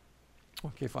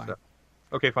 Okay, fine.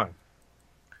 Okay, fine.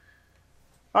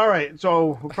 All right,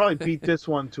 so we'll probably beat this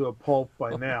one to a pulp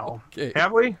by now. Okay.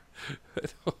 Have we?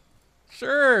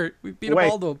 Sure, we beat them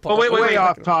all to a pulp. Wait,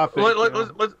 off topic.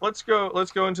 Let's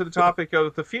go into the topic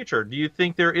of the future. Do you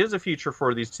think there is a future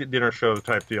for these dinner show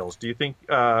type deals? Do you think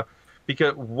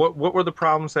because what were the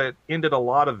problems that ended a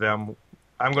lot of them?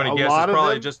 I'm going to guess it's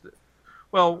probably just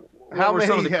how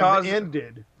many have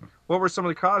ended? What were some of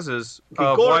the causes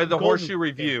of why the Horseshoe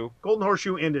Review? Golden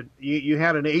Horseshoe ended. You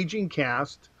had an aging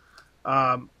cast.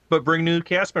 But bring new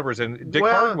cast members in. Dick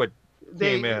Hardwood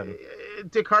came in.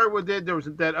 Dick Hardwood did. There was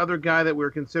that other guy that we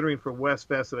were considering for West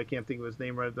Fest that I can't think of his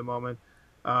name right at the moment.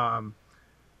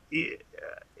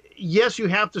 yes, you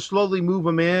have to slowly move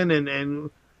them in,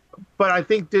 but I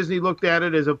think Disney looked at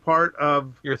it as a part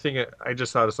of. You're thinking. I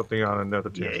just thought of something on another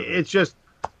tangent. It's just,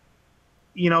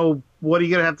 what are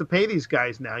you gonna have to pay these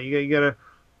guys now? You gotta.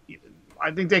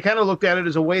 I think they kind of looked at it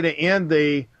as a way to end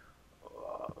the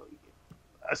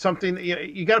something.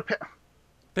 You got to pay.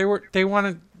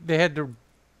 They had to.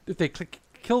 If they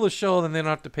kill the show, then they don't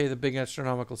have to pay the big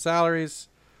astronomical salaries.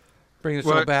 Bring the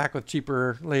show back with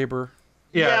cheaper labor.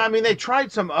 Yeah, I mean, they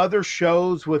tried some other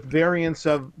shows with variants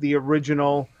of the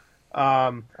original.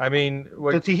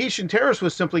 The Tahitian Terrace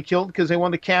was simply killed because they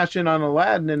wanted to cash in on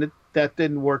Aladdin, and that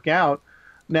didn't work out.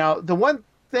 Now, the one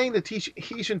thing the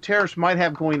Tahitian Terrace might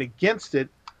have going against it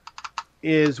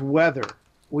is weather.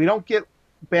 We don't get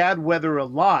bad weather a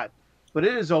lot, but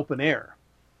it is open air.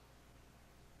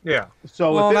 Yeah.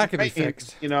 So that could be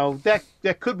fixed.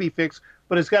 That could be fixed,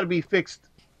 but it's got to be fixed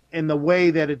in the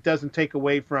way that it doesn't take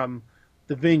away from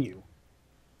the venue.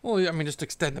 Well, I mean, just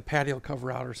extend the patio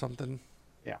cover out or something.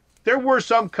 Yeah. There were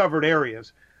some covered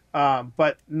areas,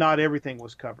 but not everything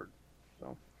was covered.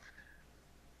 So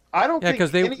I don't think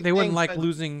because they wouldn't like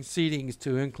losing seatings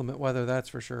to inclement weather, that's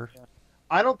for sure. Yeah.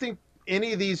 I don't think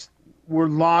any of these were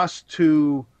lost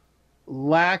to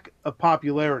lack of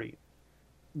popularity.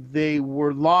 They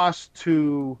were lost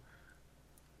to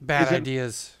bad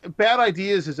ideas. Bad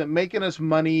ideas. Is it making us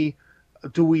money?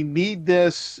 Do we need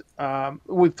this?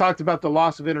 We've talked about the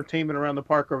loss of entertainment around the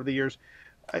park over the years.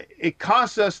 It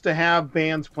costs us to have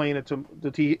bands playing at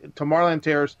Tomorrowland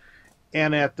Terrace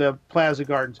and at the Plaza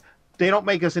Gardens. They don't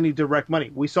make us any direct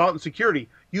money. We saw it in security.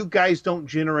 You guys don't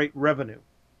generate revenue.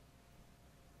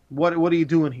 What are you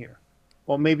doing here?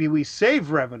 Well, maybe we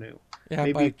save revenue. Yeah,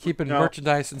 maybe, by keeping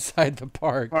merchandise inside the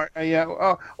park.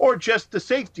 Or just the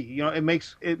safety. It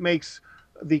makes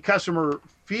the customer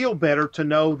feel better to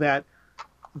know that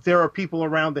there are people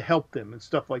around to help them and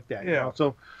stuff like that. Yeah.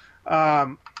 So,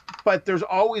 but there's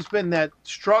always been that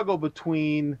struggle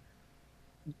between,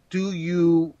 do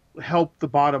you help the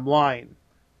bottom line,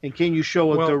 and can you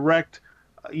show a direct,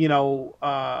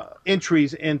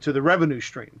 entries into the revenue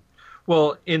stream?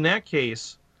 Well, in that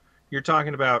case, you're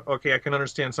talking about, okay, I can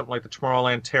understand something like the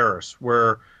Tomorrowland Terrace,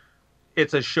 where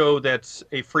it's a show that's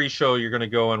a free show you're going to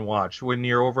go and watch. When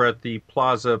you're over at the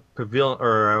Plaza Pavilion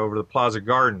or over the Plaza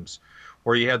Gardens,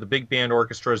 where you had the big band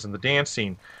orchestras and the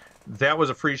dancing, that was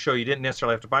a free show. You didn't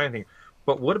necessarily have to buy anything.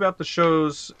 But what about the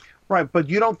shows? Right, but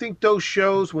you don't think those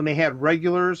shows, when they had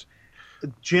regulars,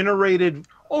 generated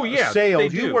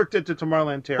sales? You worked at the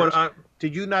Tomorrowland Terrace. But,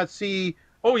 did you not see?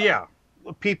 Oh yeah.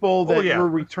 People that were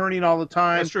returning all the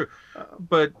time. That's true.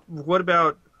 But what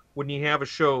about when you have a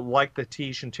show like the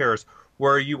Tahitian Terrace,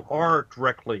 where you are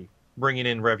directly bringing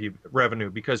in revenue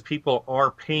because people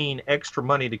are paying extra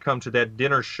money to come to that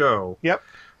dinner show? Yep.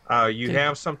 You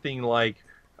have something like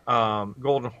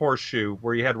Golden Horseshoe,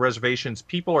 where you had reservations.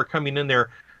 People are coming in there,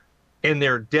 and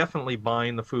they're definitely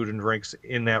buying the food and drinks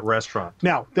in that restaurant.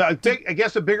 Now, I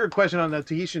guess a bigger question on the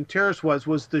Tahitian Terrace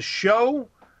was the show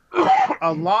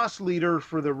a loss leader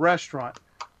for the restaurant?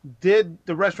 Did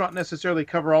the restaurant necessarily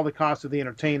cover all the costs of the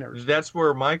entertainers? That's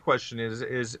where my question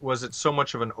is was it so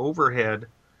much of an overhead?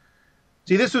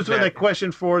 See, this was the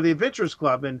question for the Adventurers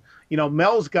Club, and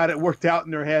Mel's got it worked out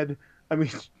in their head. I mean,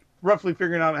 roughly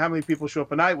figuring out how many people show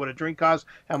up a night, what a drink costs,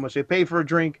 how much they pay for a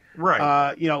drink.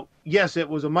 Right. Yes, it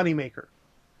was a moneymaker.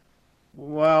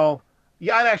 Well,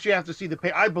 yeah, I'd actually have to see the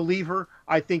pay. I believe her.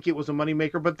 I think it was a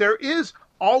moneymaker, but there is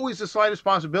always the slightest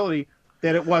possibility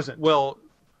that it wasn't. Well,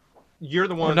 you're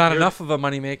the one. Well, not enough of a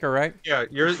moneymaker, right? Yeah,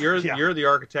 you're the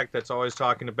architect that's always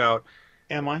talking about.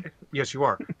 Am I? Yes, you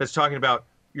are. That's talking about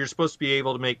you're supposed to be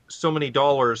able to make so many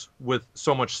dollars with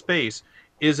so much space.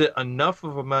 Is it enough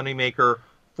of a moneymaker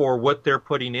for what they're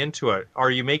putting into it?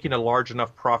 Are you making a large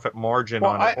enough profit margin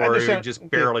on it, or are you just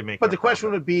barely making? But the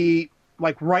question would be,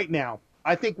 like right now,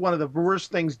 I think one of the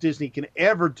worst things Disney can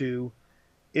ever do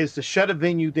is to shut a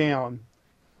venue down,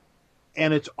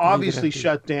 and it's obviously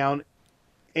shut down,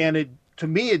 and to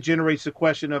me it generates the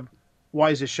question of, why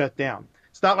is it shut down?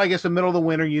 It's not like it's the middle of the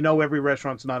winter. Every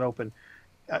restaurant's not open.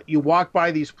 You walk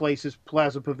by these places,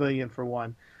 Plaza Pavilion for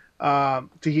one,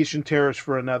 Tahitian Terrace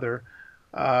for another.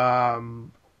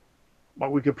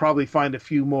 But we could probably find a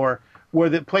few more where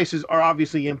the places are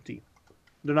obviously empty.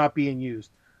 They're not being used.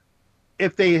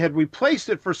 If they had replaced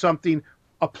it for something,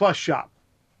 a plus shop.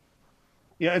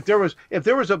 If there was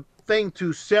a thing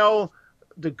to sell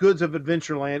the goods of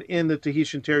Adventureland in the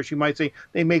Tahitian Terrace, you might say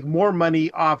they make more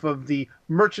money off of the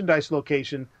merchandise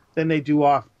location than they do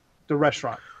off the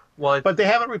restaurant. But they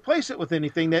haven't replaced it with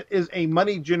anything that is a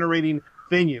money-generating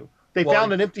venue. They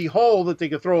found an empty hole that they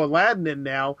could throw Aladdin in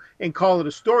now and call it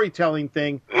a storytelling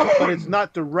thing, but it's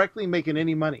not directly making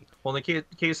any money. Well, in the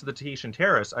case of the Tahitian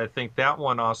Terrace, I think that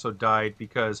one also died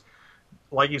because,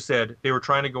 like you said, they were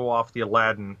trying to go off the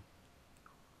Aladdin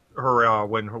hurrah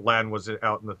when Aladdin was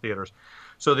out in the theaters.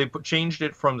 So they changed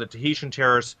it from the Tahitian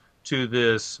Terrace to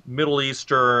this Middle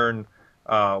Eastern,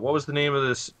 what was the name of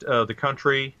this, the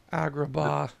country?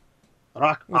 Agrabah.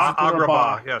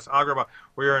 Agrabah, yes, Agrabah.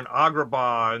 We're in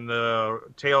Agrabah in the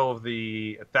tale of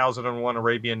the 1001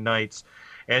 Arabian Nights.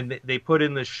 And they put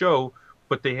in this show,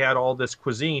 but they had all this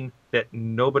cuisine that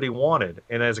nobody wanted.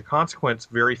 And as a consequence,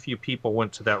 very few people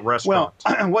went to that restaurant.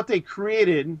 Well, what they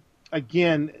created,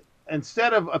 again,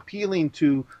 instead of appealing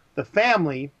to the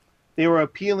family, they were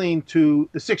appealing to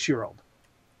the 6-year-old.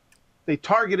 They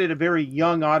targeted a very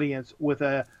young audience with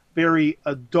a very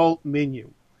adult menu.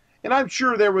 And I'm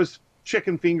sure there was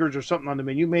chicken fingers or something on the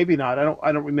menu. Maybe not.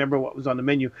 I don't remember what was on the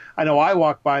menu. I know I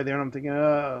walked by there and I'm thinking,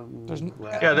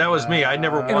 yeah, that was me. I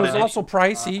never wanted it. It was also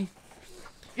pricey.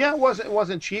 Yeah, it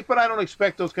wasn't cheap, but I don't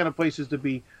expect those kind of places to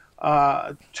be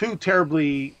too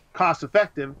terribly cost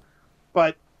effective.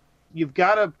 But you've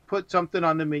got to put something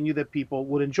on the menu that people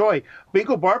would enjoy.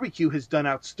 Bingo Barbecue has done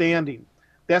outstanding.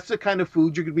 That's the kind of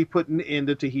food you're going to be putting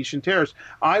into Tahitian Terrace.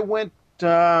 I went,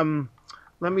 let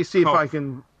me see if I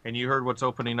can... And you heard what's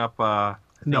opening up, no,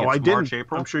 I didn't. March,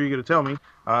 April? I'm sure you're going to tell me.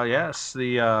 Yes,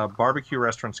 the barbecue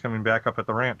restaurant's coming back up at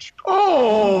the ranch.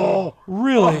 Oh!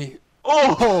 Really?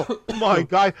 Oh, my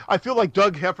God. I feel like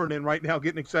Doug Heffernan right now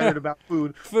getting excited about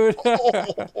food. Food.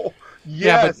 Oh,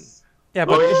 yes. Yeah,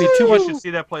 but it'd be too much. You should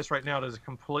see that place right now. It is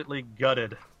completely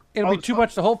gutted. It'll be too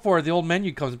much to hope for. The old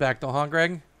menu comes back, though, huh,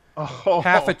 Greg? Oh.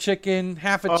 Half a chicken,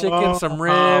 some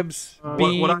ribs,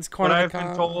 beans, corn on the I've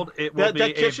been told, it will be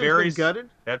that kitchen's a very been gutted?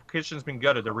 That kitchen's been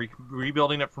gutted. They're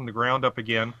rebuilding it from the ground up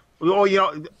again. Oh,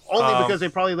 only because they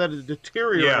probably let it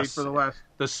deteriorate for the last...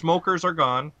 The smokers are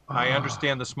gone. I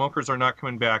understand the smokers are not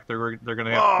coming back. They're going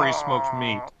to have pre-smoked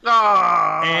meat.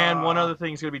 And one other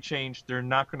thing's going to be changed. They're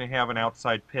not going to have an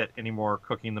outside pit anymore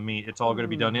cooking the meat. It's all going to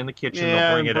be done in the kitchen.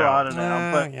 They'll bring it out.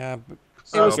 But it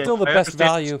was still the best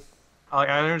value.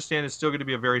 I understand it's still going to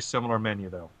be a very similar menu,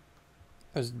 though.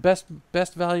 It was best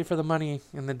value for the money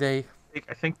in the day.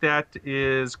 I think that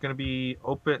is going to be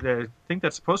open. I think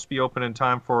that's supposed to be open in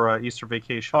time for Easter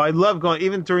vacation. Oh, I love going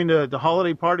even during the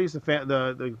holiday parties. For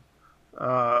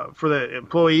the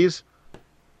employees.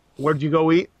 Where'd you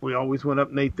go eat? We always went up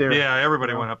and ate there. Yeah,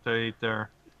 everybody went up to eat there.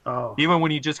 Oh, even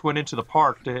when you just went into the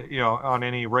park, on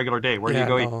any regular day, where do you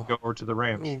go eat? You go over to the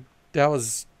ranch. That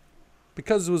was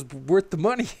because it was worth the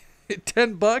money.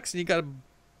 $10 and you got a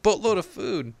boatload of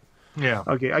food. Yeah.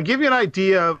 Okay, I'll give you an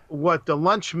idea of what the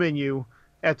lunch menu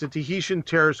at the Tahitian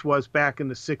Terrace was back in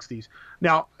the 60s.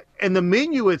 Now, and the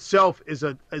menu itself is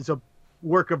a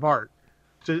work of art.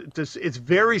 It's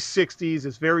very 60s.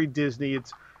 It's very Disney.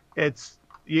 It's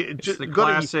the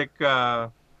classic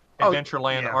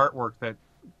Adventureland artwork that.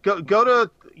 Go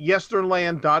to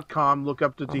yesterland.com. Look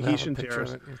up the Tahitian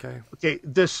Terrace. Okay.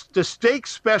 The steak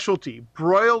specialty,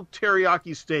 broiled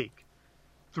teriyaki steak,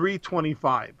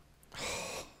 $3.25.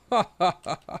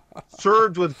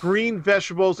 Served with green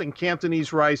vegetables and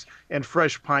Cantonese rice and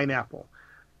fresh pineapple.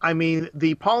 I mean,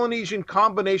 the Polynesian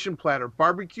combination platter,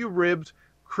 barbecue ribs,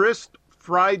 crisp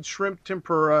fried shrimp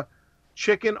tempura,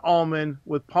 chicken almond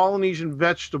with Polynesian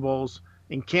vegetables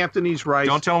and Cantonese rice.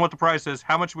 Don't tell them what the price is.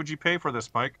 How much would you pay for this,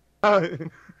 Mike?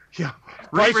 Yeah.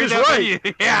 Price is right.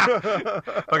 Yeah.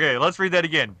 Okay, let's read that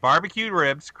again. Barbecue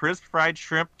ribs, crisp fried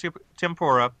shrimp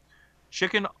tempura,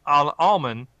 chicken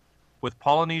almond with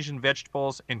Polynesian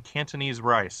vegetables and Cantonese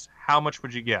rice. How much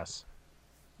would you guess?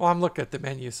 Well, I'm looking at the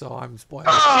menu, so I'm spoiled.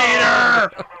 Cheater!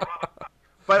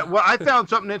 But I found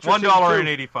something interesting.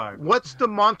 $1.85. What's the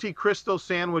Monte Cristo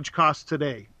sandwich cost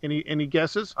today? Any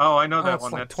guesses? Oh, I know that it's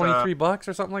one. Like $23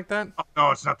 or something like that. No,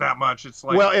 it's not that much. It's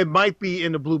like it might be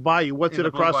in the Blue Bayou. What's it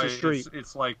across the street?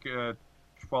 It's like $12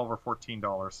 or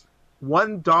 $14.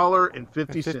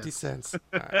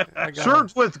 $1.50.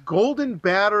 Served with golden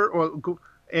batter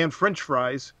and French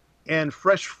fries and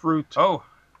fresh fruit. Oh,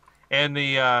 and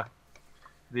the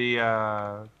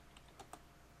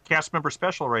cast member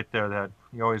special right there that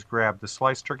you always grab, the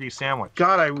sliced turkey sandwich.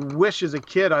 God, I wish as a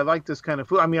kid I liked this kind of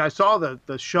food. I mean, I saw the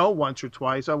show once or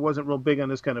twice. I wasn't real big on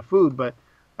this kind of food, but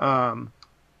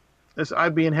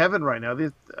I'd be in heaven right now.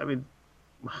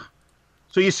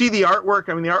 So you see the artwork.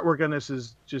 I mean, the artwork on this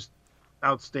is just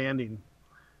outstanding.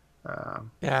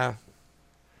 Yeah.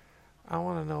 I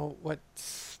want to know what...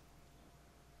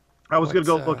 I was going to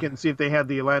go look and see if they had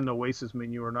the Aladdin Oasis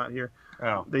menu or not here.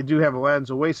 Oh. They do have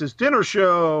Aladdin's Oasis dinner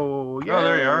show. Yay. Oh,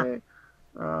 there you are.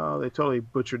 Oh, they totally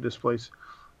butchered this place.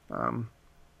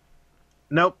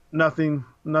 Nope, nothing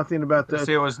about that.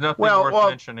 See, it was nothing worth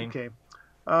mentioning. Okay.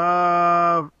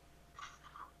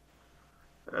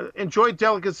 Enjoy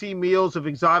delicacy meals of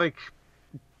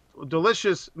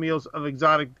delicious meals of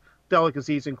exotic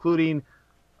delicacies, including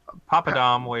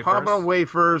Papadom wafers. Papadom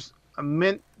wafers, a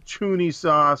mint chutney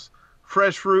sauce,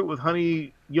 fresh fruit with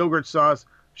honey yogurt sauce,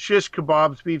 shish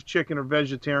kebabs, beef, chicken, or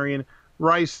vegetarian,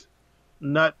 rice,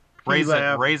 nut,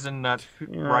 raisin nut,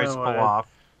 rice pilaf.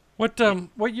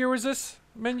 What year was this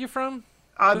menu from?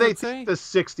 They say the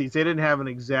 60s. They didn't have an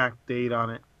exact date on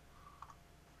it.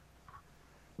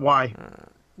 Why?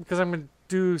 Because I'm gonna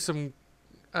do some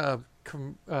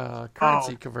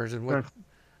currency conversion.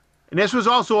 And this was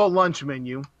also a lunch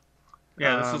menu.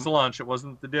 Yeah, this was a lunch. It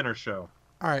wasn't the dinner show.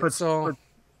 All right,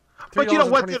 but you know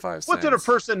what did a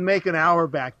person make an hour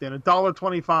back then?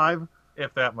 $1.25,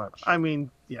 if that much. I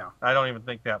mean, yeah. I don't even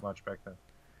think that much back then.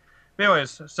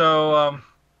 Anyways, so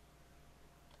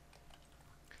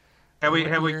have we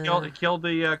killed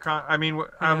the? I mean,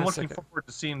 I'm looking forward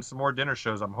to seeing some more dinner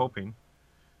shows. I'm hoping.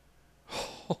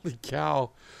 Holy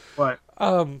cow! What?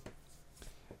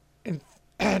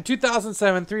 In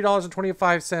 2007, $3.25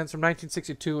 from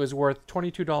 1962 is worth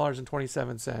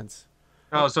 $22.27.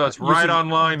 Oh, so it's right on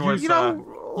line with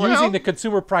using the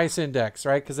consumer price index,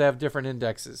 right? Because they have different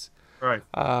indexes. Right.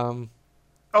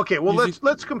 Okay. Well,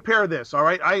 let's compare this. All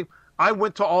right. I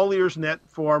went to All Ears Net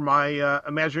for my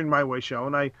Imagining My Way show,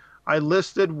 and I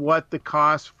listed what the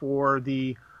cost for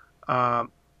the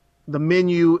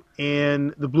menu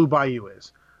in the Blue Bayou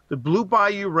is. The Blue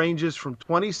Bayou ranges from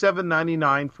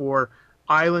 $27.99 for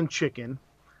Island Chicken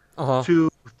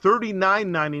to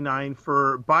 $39.99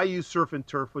 for Bayou Surf and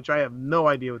Turf, which I have no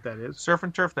idea what that is. Surf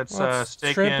and Turf, that's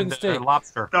steak and steak.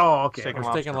 Lobster. Oh, okay.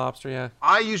 Steak and lobster, yeah.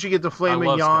 I usually get the filet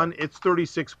mignon. It's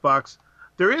 $36.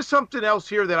 There is something else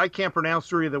here that I can't pronounce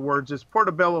 3 of the words. It's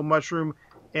portobello mushroom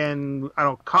and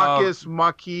caucus,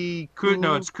 maki.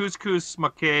 No, it's couscous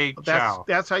maquis chow.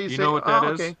 That's how you say it? You know what that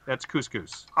is? Okay. That's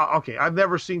couscous. Okay, I've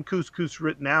never seen couscous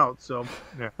written out, so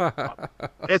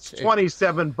it's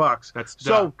 $27. That's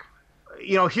duck.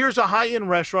 So, here's a high-end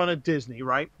restaurant at Disney,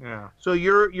 right? Yeah. So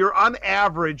you're on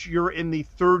average, you're in the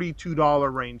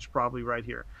 $32 range probably right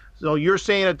here. So you're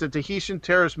saying at the Tahitian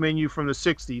Terrace menu from the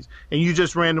 60s, and you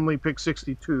just randomly picked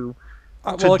 62.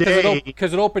 Well,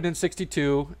 because it opened in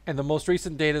 62, and the most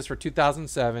recent data is for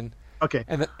 2007. Okay.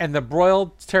 And the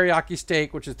broiled teriyaki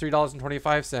steak, which is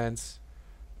 $3.25,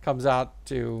 comes out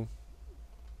to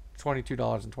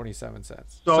 $22.27.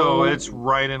 So it's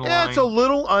right in line. Yeah, it's a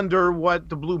little under what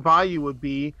the Blue Bayou would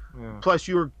be. Yeah. Plus,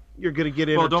 you're going to get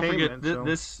entertainment. Well, don't forget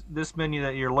this menu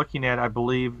that you're looking at. I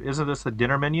believe isn't this a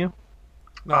dinner menu?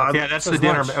 No, yeah, that's the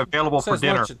dinner available for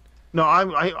dinner. Lunch.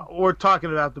 No, we're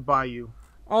talking about the Bayou.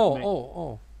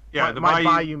 Oh. Yeah, the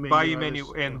Bayou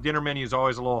menu and dinner menu is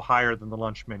always a little higher than the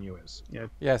lunch menu is. Yeah.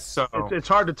 Yes. So it's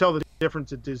hard to tell the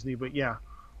difference at Disney, but yeah.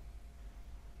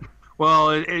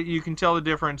 Well, you can tell the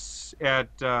difference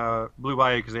at Blue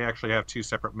Bayou because they actually have 2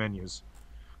 separate menus.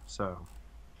 So,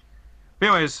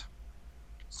 anyways,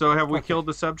 have we killed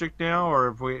the subject now,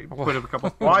 or have we put a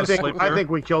couple? Well, I think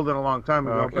we killed it a long time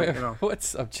ago. Okay. But, what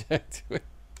subject?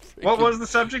 What was the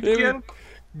subject again?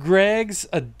 Greg's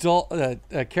adult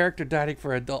character dining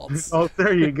for adults. Oh,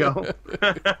 there you go.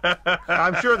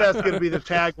 I'm sure that's going to be the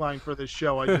tagline for this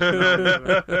show. I just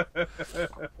know.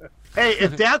 Hey,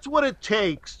 if that's what it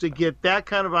takes to get that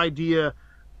kind of idea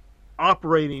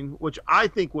operating, which I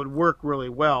think would work really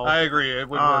well. I agree. It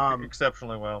would work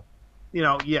exceptionally well.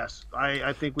 Yes,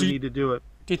 I think we need to do it.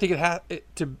 Do you think it has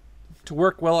to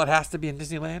work well? It has to be in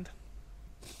Disneyland.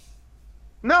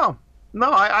 No,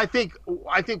 I think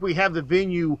we have the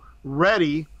venue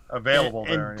ready, available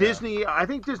and there. Disney, I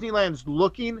think Disneyland's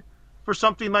looking for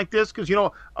something like this because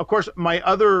of course, my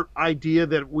other idea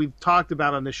that we've talked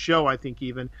about on this show, I think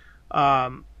even,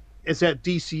 is at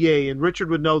DCA, and Richard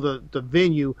would know the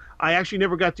venue. I actually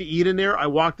never got to eat in there. I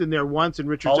walked in there once, and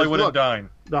Richard Hollywood said, and Dine.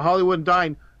 The Hollywood and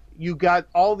Dine. You got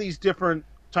all these different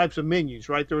types of menus,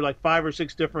 right? There were like 5 or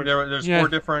 6 different. There's 4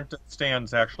 different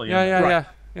stands actually.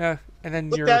 Yeah. And then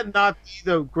would that not be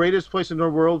the greatest place in the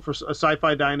world for a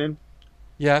sci-fi dine-in?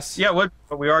 Yes. Yeah,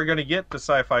 but we are going to get the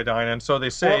sci-fi dine-in, so they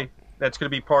say that's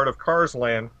going to be part of Cars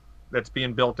Land that's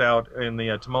being built out in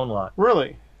the Timon lot.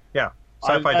 Really? Yeah.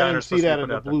 Sci-fi I didn't see that in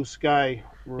the Blue Sky.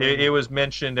 It was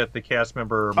mentioned at the cast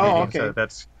member meeting. Oh, okay. So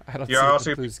that's you're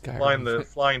also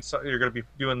flying. You're going to be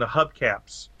doing the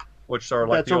hubcaps, which are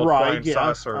like the old flying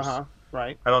saucers.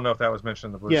 Right. I don't know if that was mentioned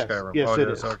in the Blue Sky room. Yes, it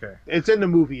is. Okay. It's in the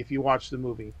movie if you watch the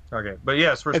movie. Okay, but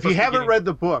yes, if you haven't read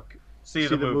the book, see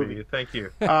the movie. Thank you.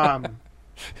 Thank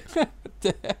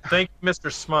you,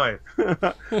 Mr. Smythe.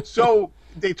 So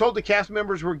they told the cast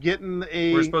members we're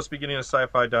supposed to be getting a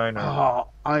sci-fi diner. Oh,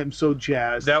 I am so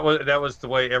jazzed. That was the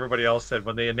way everybody else said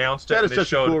when they announced it. That is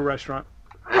such a cool restaurant.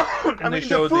 I mean,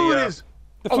 the food is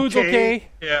the food's okay.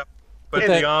 Yeah, but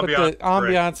the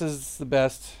ambiance is the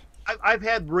best. I've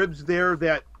had ribs there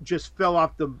that just fell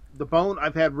off the bone.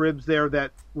 I've had ribs there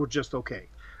that were just okay.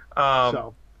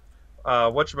 Who's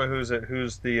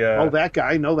the that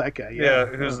guy? I know that guy. Yeah,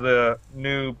 who's the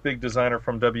new big designer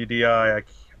from WDI? I'm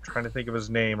trying to think of his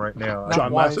name right now.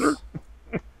 John Lasseter.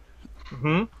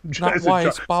 Not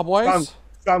Weiss. Bob Weiss.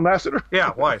 John Lasseter.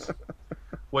 Yeah, Weiss.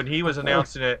 When he was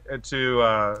announcing it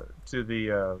to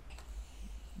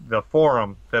the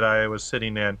forum that I was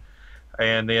sitting in,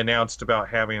 and they announced about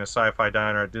having a sci-fi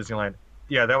diner at Disneyland.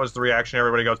 Yeah, that was the reaction.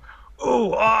 Everybody goes,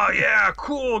 "Ooh, oh yeah,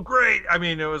 cool, great." I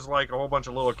mean, it was like a whole bunch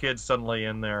of little kids suddenly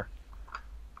in there.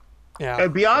 Yeah,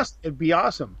 it'd be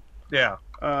awesome. Yeah.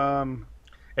 And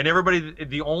everybody,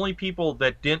 the only people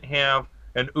that didn't have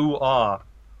an ooh-ah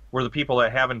were the people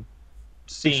that haven't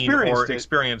seen or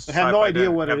experienced sci-fi. Have no idea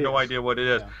what it is. No idea what it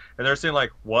is. Yeah. And they're saying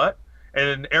like, "What?"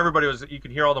 And everybody you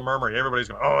could hear all the murmuring. Everybody's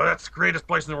going, "Oh, that's the greatest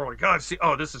place in the world. God, see,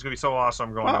 oh, this is going to be so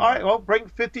awesome." Going, all right, well, bring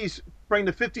the 50s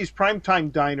primetime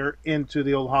diner into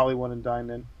the old Hollywood and dine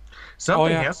in.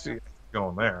 Something has to go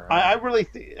in there. I really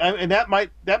and that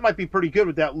might be pretty good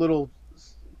with that little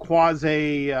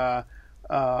quasi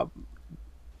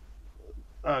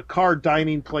car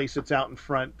dining place that's out in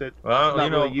front that not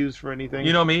really used for anything.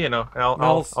 You know me,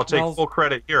 I'll take full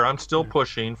credit here. I'm still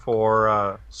pushing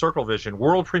for Circle Vision,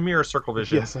 world premiere Circle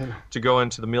Vision, to go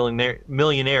into the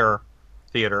Millionaire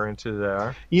Theater into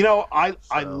there.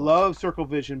 I love Circle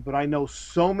Vision, but I know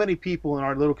so many people in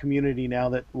our little community now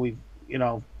that we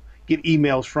get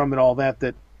emails from and all that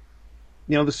the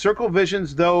Circle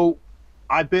Visions, though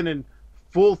I've been in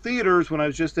full theaters when I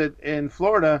was just in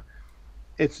Florida,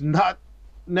 it's not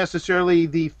necessarily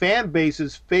the fan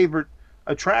base's favorite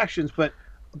attractions, but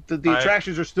the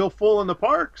attractions are still full in the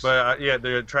parks. But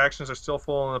the attractions are still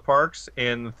full in the parks,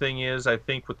 and the thing is, I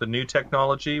think with the new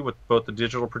technology, with both the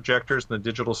digital projectors and the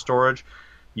digital storage,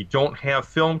 you don't have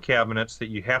film cabinets that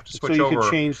you have to switch over. So you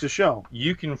can change the show.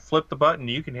 You can flip the button.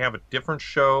 You can have a different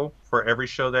show for every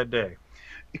show that day.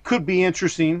 It could be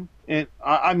interesting, and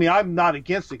I mean, I'm not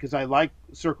against it because I like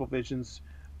Circle Visions.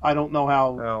 I don't know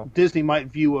how Disney might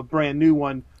view a brand new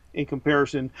one in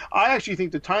comparison. I actually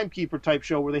think the Timekeeper type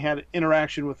show where they had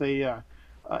interaction with a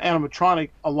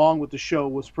animatronic along with the show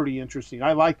was pretty interesting.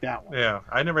 I like that one. Yeah,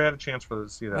 I never had a chance to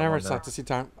see that. Never got to see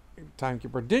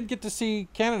Timekeeper. Did get to see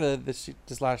Canada this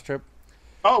last trip.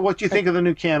 Oh, what do you think of the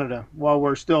new Canada? While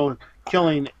we're still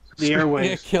killing the airwaves,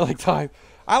 yeah, killing time.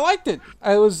 I liked it.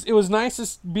 It was nice to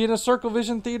be in a Circle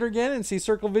Vision theater again and see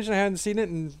Circle Vision. I hadn't seen it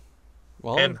in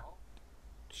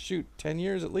 10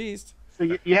 years at least. So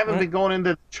you haven't been going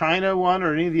into China one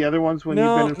or any of the other ones when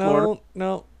you've been in Florida?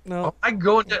 No. Oh, I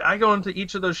go into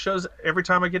each of those shows every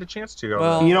time I get a chance to.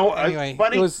 Well, anyway,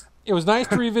 funny. It was nice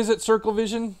to revisit Circle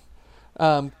Vision.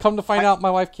 Come to find out,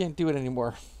 my wife can't do it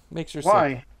anymore. Makes her sick.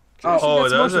 Why? She gets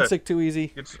motion sick too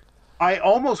easy. I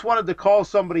almost wanted to call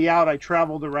somebody out I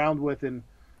traveled around with in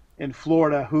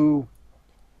Florida who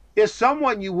is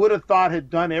someone you would have thought had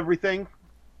done everything,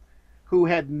 who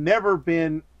had never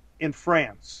been in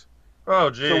France. Oh,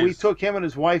 geez. So we took him and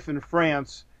his wife in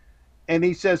France, and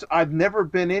he says, "I've never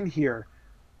been in here."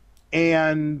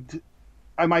 And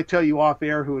I might tell you off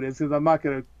air who it is, because I'm not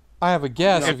going to... I have a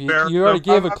guess. If you already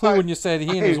gave a clue when you said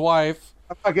he and his wife.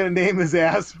 I'm not going to name his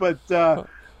ass, but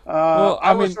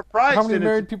I was surprised. How many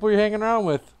married people are you hanging around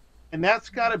with? And that's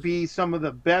got to be some of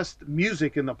the best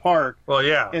music in the park. Well,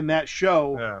 yeah. In that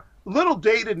show. Yeah. A little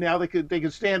dated now. They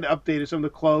could stand updated some of the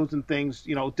clothes and things.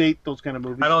 Date those kind of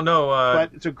movies. I don't know.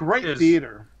 But it's a great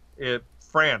theater.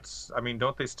 France. I mean,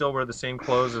 don't they still wear the same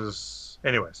clothes as?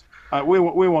 Anyways. We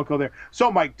won't go there.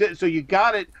 So, Mike, so you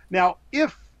got it now.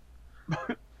 If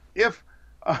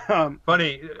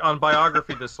funny on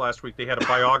Biography this last week, they had a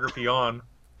biography on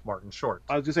Martin Short.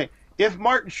 I was just saying, if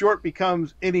Martin Short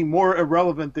becomes any more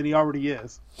irrelevant than he already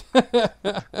is.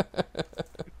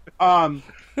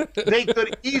 They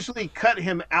could easily cut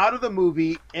him out of the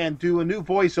movie and do a new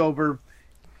voiceover,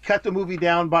 cut the movie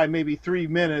down by maybe 3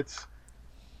 minutes,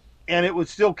 and it would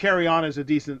still carry on as a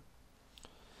decent.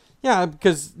 Yeah,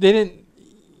 because they didn't.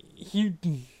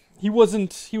 He was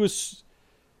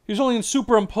only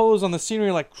superimposed on the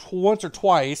scenery like once or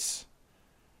twice.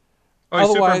 Oh,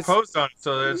 he's superimposed on it,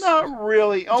 so there's... Not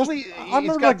really.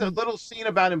 He's got the little scene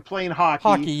about him playing hockey.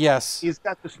 Hockey, yes. He's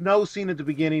got the snow scene at the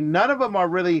beginning. None of them are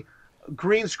really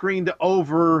green screened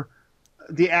over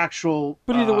the actual.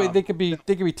 But either way, they could be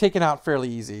taken out fairly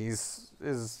easy.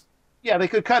 Yeah, they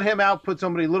could cut him out, put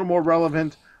somebody a little more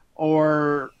relevant.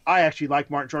 Or I actually like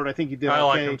Martin Short. I think he did okay. I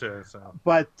like him too. So.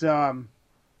 But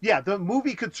yeah, the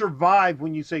movie could survive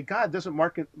when you say, "God, doesn't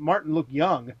Martin look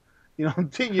young?"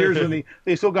 10 years, and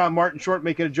they still got Martin Short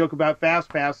making a joke about Fast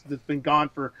Pass that's been gone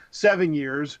for 7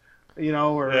 years,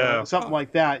 or something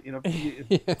like that.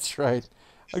 Yeah, that's right.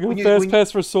 I go Fast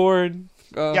Pass for Soren.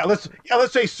 Let's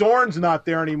say Soren's not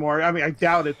there anymore. I mean, I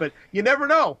doubt it, but you never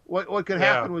know what could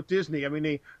happen with Disney. I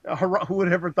mean, who would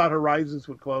have ever thought Horizons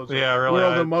would close? Yeah, really.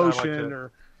 World of Motion,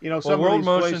 or some of these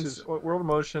places. World of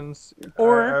Motions,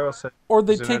 or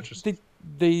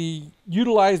they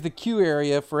utilize the queue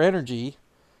area for energy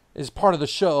as part of the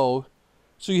show,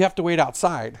 so you have to wait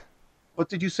outside. What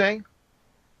did you say?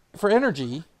 For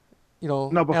energy,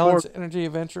 before Alan's Energy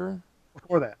Adventure.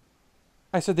 Before that,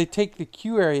 I said they take the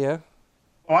queue area.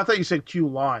 Oh, I thought you said queue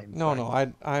line. No,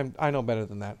 I know better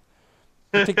than that.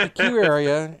 They take the queue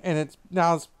area, and it's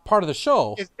part of the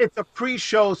show. It's a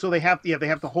pre-show, so they have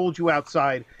to hold you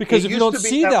outside. Because if you don't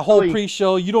see that whole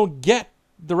pre-show, you don't get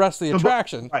the rest of the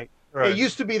attraction. Right. It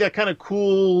used to be that kind of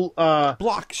cool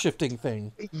block shifting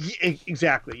thing.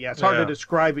 Exactly. Yeah, it's hard to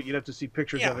describe it. You'd have to see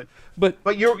pictures of it.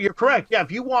 But you're correct. Yeah,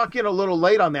 if you walk in a little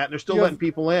late on that, and they're still letting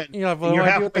people in, and you're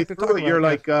halfway through it, you're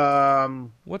like,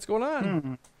 "What's going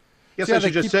on?" Guess I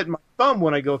should just set my thumb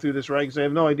when I go through this, right? Because I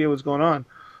have no idea what's going on.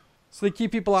 So they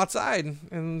keep people outside,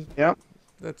 and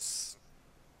that's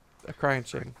a crying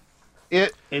shame.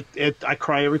 I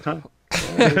cry every time.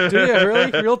 Do you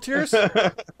really? Real tears?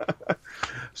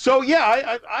 So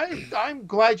yeah, I'm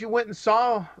glad you went and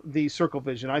saw the Circle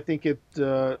Vision. I think I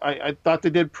thought they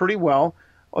did pretty well.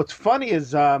 What's funny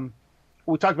is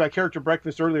we talked about Character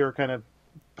Breakfast earlier. Kind of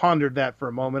pondered that for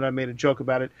a moment. I made a joke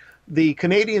about it. The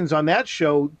Canadians on that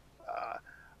show,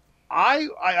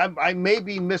 I may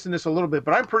be missing this a little bit,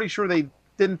 but I'm pretty sure they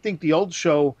didn't think the old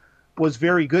show was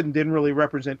very good and didn't really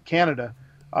represent Canada.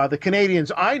 The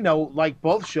Canadians I know liked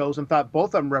both shows and thought both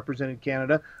of them represented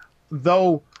Canada,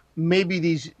 though maybe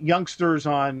these youngsters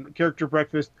on Character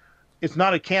Breakfast, it's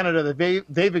not a Canada that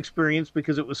they've experienced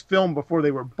because it was filmed before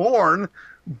they were born.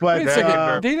 But wait a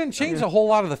second. They didn't change a whole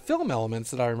lot of the film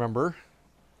elements that I remember.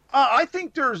 I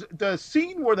think there's the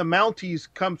scene where the Mounties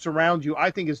come surround you.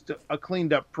 I think is a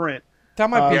cleaned up print. That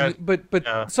might be,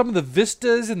 but some of the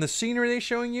vistas and the scenery they're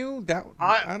showing you,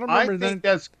 I don't remember. I think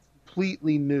that's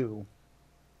completely new.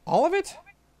 All of it?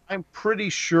 I'm pretty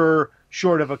sure,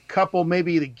 short of a couple,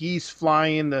 maybe the geese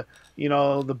flying, the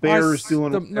bears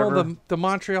doing the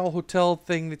Montreal Hotel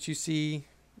thing that you see,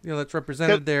 that's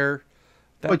represented there.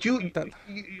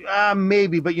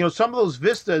 Maybe, but some of those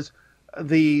vistas,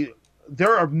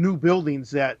 there are new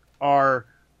buildings that are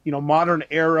modern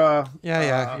era.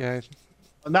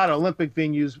 Not Olympic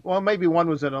venues. Well, maybe one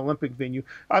was an Olympic venue.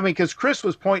 I mean, because Chris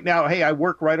was pointing out, hey, I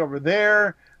work right over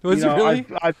there. Was it really?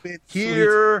 I've been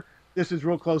here. This is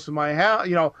real close to my house.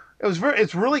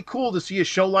 It's really cool to see a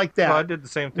show like that. Well, I did the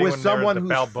same thing with someone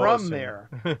who's from there.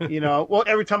 Well,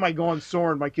 every time I go on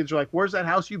Soarin', my kids are like, "Where's that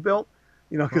house you built?"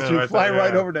 Because we fly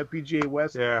right over to PGA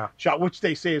West shot, which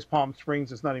they say is Palm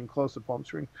Springs. It's not even close to Palm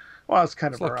Springs. Well, it's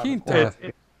kind of around. Quinta.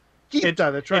 Quinta,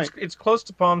 that's right. It's close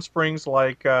to Palm Springs,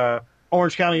 like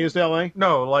Orange County is to LA.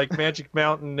 No, like Magic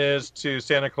Mountain is to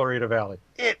Santa Clarita Valley.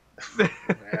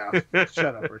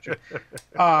 Shut up, Richard.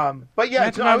 But yeah,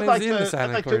 Magic I would like in to. the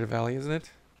Santa Clarita Valley, isn't it?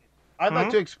 I'd like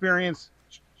to experience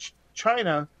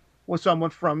China with someone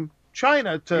from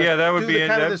China to that would do be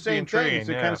kind of the same things.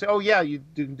 To kind of say, oh yeah, you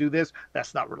didn't do this.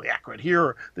 That's not really accurate here.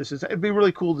 Or this is. It'd be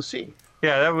really cool to see.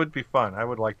 Yeah, that would be fun. I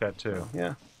would like that too.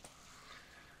 Yeah.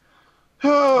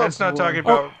 That's not talking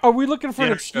about. Are we looking for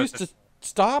an excuse to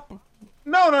stop?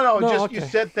 No. Just okay. You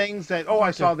said things that. Oh, I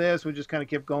saw this. We just kind of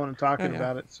kept going and talking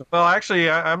about it. So. Well,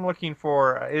 actually, I'm looking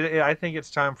for. I think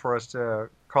it's time for us to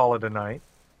call it a night.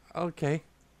 Okay.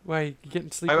 Why you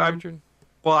getting sleepy, Richard?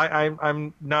 Well,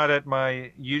 I'm not at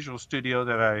my usual studio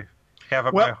that I have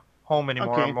at my home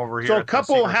anymore. Okay. I'm over here. So a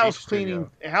couple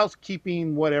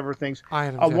housekeeping, whatever things.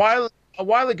 A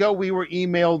while ago, we were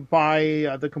emailed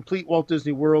by the Complete Walt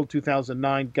Disney World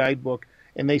 2009 guidebook,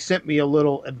 and they sent me a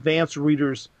little advanced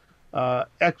readers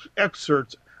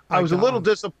excerpts. I was a little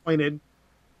disappointed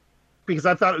because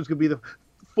I thought it was going to be the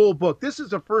full book. This is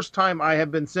the first time I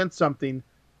have been sent something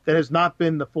that has not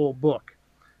been the full book.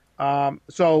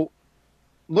 So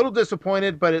a little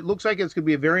disappointed, but it looks like it's going to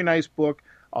be a very nice book.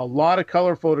 A lot of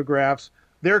color photographs.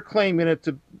 They're claiming it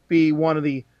to be one of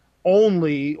the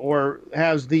only or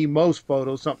has the most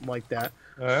photos, something like that.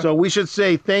 So we should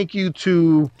say thank you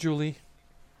to Julie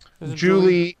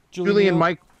and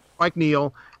Mike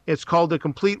Neal. It's called The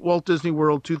Complete Walt Disney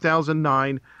World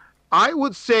 2009. I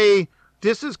would say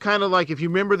this is kind of like, if you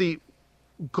remember the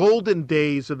golden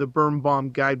days of the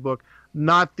Birnbaum guidebook,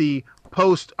 not the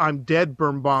post I'm dead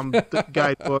Birnbaum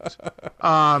guidebooks.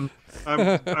 I'm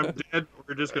dead or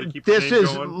You're just going to keep. This is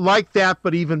going? Like that,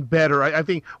 but even better. I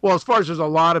think. Well, as far as there's a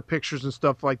lot of pictures and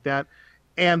stuff like that,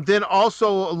 and then also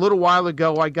a little while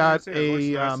ago, I got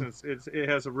a. It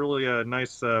has a really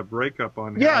nice breakup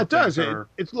on. Yeah, it does.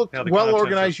 It looks well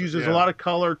organized. Uses a lot of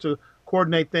color to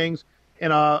coordinate things.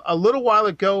 And a little while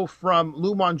ago, from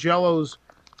Lou Mongello's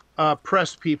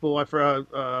press people, I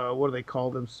forgot what do they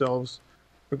call themselves?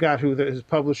 Forgot who his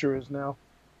publisher is now.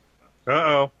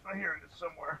 I hear it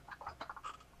somewhere.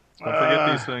 Don't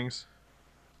forget these things.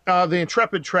 The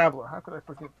Intrepid Traveler. How could I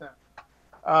forget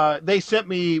that? They sent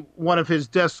me one of his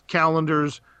desk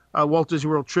calendars, Walt Disney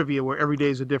World Trivia, where every day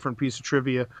is a different piece of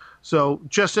trivia. So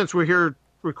just since we're here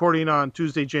recording on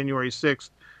Tuesday, January 6th,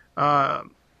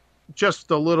 just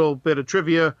a little bit of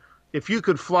trivia. If You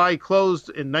Could Fly closed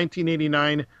in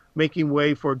 1989, making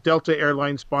way for Delta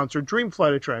Airlines sponsored Dream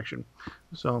Flight attraction.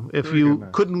 So if you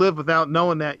couldn't live without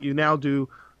knowing that, you now do,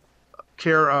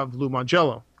 care of Lou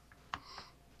Mongello.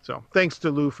 So thanks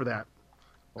to Lou for that.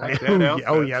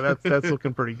 That's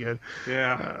looking pretty good.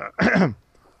 Yeah.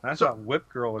 I thought Whip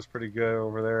Girl was pretty good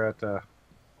over there at.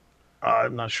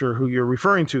 I'm not sure who you're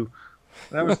referring to.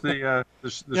 That was the yeah,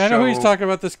 show. I know who he's talking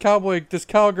about. This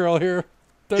cowgirl here.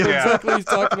 That's exactly what he's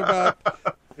talking about.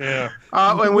 Yeah.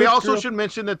 And we also should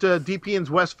mention that DPN's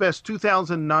Westfest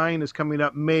 2009 is coming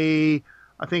up May.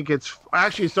 I think it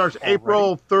starts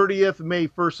April 30th, May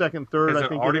 1st, 2nd, 3rd. Has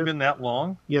it already been that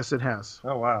long? Yes, it has.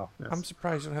 Oh, wow. Yes. I'm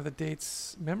surprised you don't have the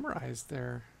dates memorized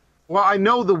there. Well, I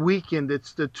know the weekend.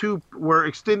 It's the two. We're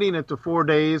extending it to 4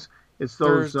 days. It's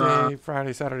those Thursday,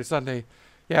 Friday, Saturday, Sunday.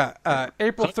 Yeah,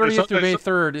 April 30th through May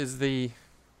 3rd is the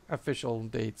official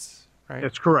dates, right?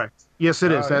 That's correct. Yes,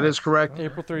 it is. That is correct.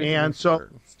 April 30th. And so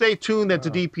stay tuned at the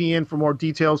DPN for more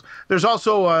details. There's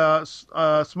also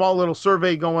a small little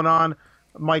survey going on.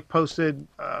 Mike posted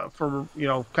for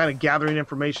kind of gathering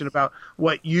information about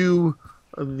what you,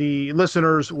 the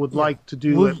listeners, would like to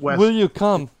do at West. Will you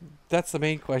come? That's the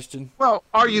main question. Well,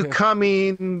 are you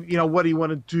coming? What do you want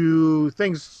to do?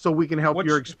 Things so we can help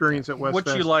your experience at West. What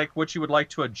you would like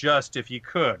to adjust if you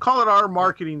could. Call it our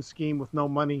marketing scheme with no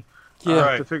money.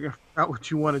 To figure out what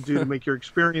you want to do to make your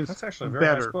experience That's actually a very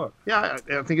better. Nice book. Yeah,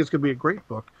 I think it's going to be a great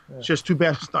book. Yeah. It's just too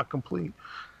bad it's not complete.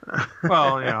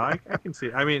 Well, yeah, I can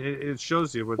see. I mean, it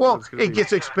shows you. It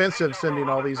gets expensive sending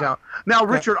all these out. Now,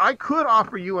 Richard, I could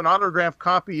offer you an autographed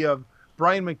copy of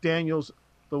Brian McDaniel's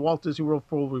The Walt Disney World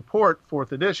Full Report,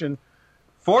 4th edition.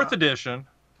 4th edition.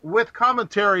 With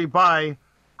commentary by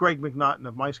Greg McNaughton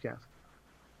of MiceCast.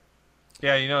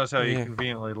 Yeah, you notice how he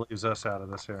conveniently leaves us out of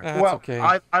this here. Well, okay.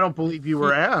 I don't believe you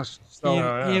were asked. So.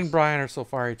 He and Brian are so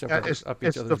far up each it's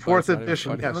other's the 4th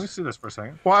edition. Yes. Let me see this for a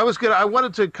second. Well, I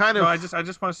wanted to kind of. No, I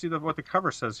just want to see what the cover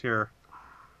says here.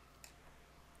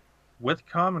 With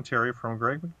commentary from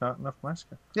Greg McNaughton of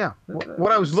MiceCast. Yeah.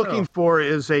 What I was looking for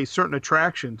is a certain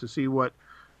attraction to see what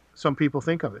some people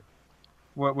think of it.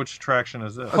 Which attraction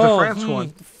is this? The France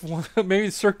one. Maybe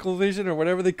Circle Vision or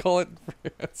whatever they call it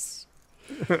in France.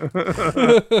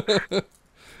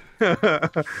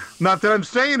 Not that I'm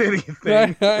saying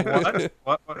anything.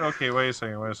 What? Okay, wait a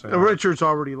second. Richard's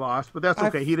already lost, but that's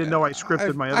okay. He didn't know I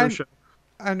scripted my other show.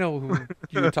 I know who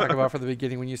you were talking about from the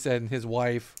beginning when you said his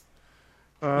wife.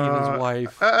 He and his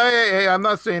wife. Hey, I'm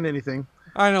not saying anything.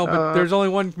 I know, but there's only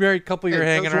one married couple you're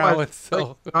hanging around with.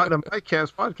 So, not a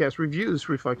MiceCast podcast reviews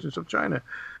Reflections of China.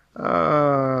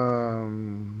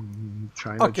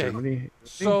 China, Germany.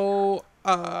 So,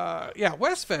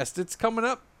 Westfest. It's coming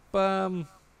up. It's gonna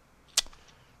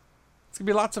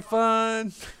be lots of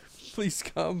fun. Please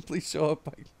come. Please show up.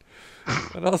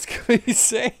 What else can we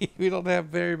say? We don't have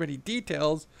very many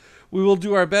details. We will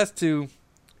do our best to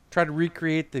try to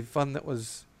recreate the fun that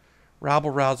was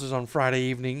Rabble Rousers on Friday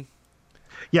evening.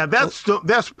 Yeah, that's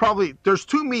probably. There's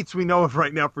two meets we know of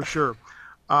right now for sure.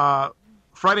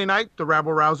 Friday night, the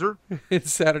Rabble Rouser.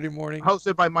 It's Saturday morning.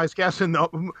 Hosted by MiceCast, and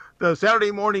the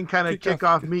Saturday morning kind of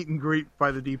kickoff meet and greet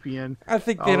by the DPN. I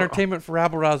think the entertainment for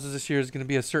Rabble Rousers this year is going to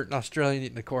be a certain Australian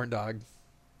eating a corn dog.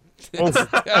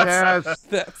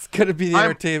 That's going to be the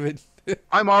entertainment.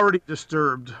 I'm already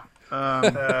disturbed.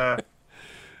 We'll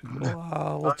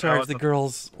charge the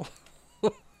girls.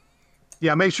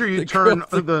 Yeah, make sure you turn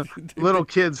the little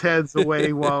kids' heads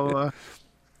away while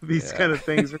these kind of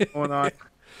things are going on.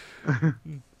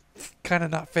 Kind of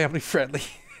not family friendly.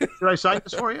 Should I sign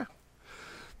this for you?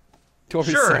 Do you want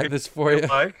me to sign this for you?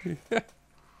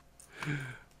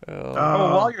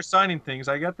 While you're signing things,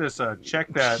 I got this check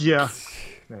that. Yeah.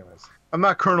 Anyways, I'm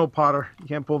not Colonel Potter. You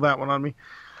can't pull that one on me.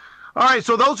 All right,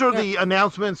 so those are the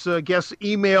announcements. Guess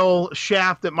email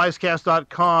Shaft at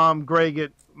micecast.com, Greg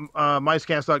at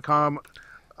micecast.com,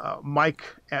 Mike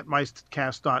at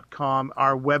micecast.com.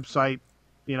 Our website,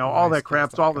 all that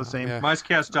crap's all the same. Yeah.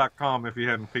 Micecast.com if you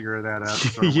hadn't figured that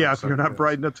out. Yeah, if you're not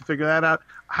bright enough to figure that out.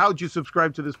 How'd you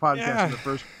subscribe to this podcast in the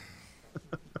first?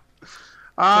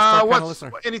 What's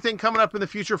anything coming up in the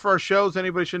future for our shows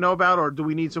anybody should know about, or do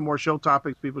we need some more show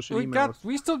topics people should email us?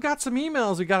 We still got some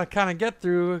emails we got to kind of get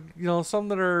through, some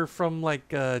that are from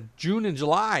like June and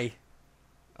July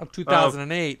of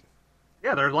 2008.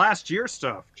 Yeah, they're last year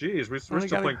stuff. Jeez, we're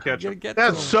still playing catch up.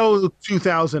 That's so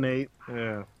 2008.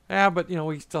 Yeah. Yeah, but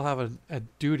we still have a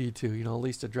duty to at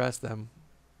least address them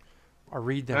or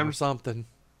read them or something. I'm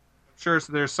sure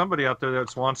there's somebody out there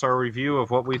that wants our review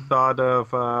of what we thought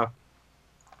of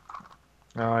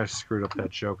I screwed up that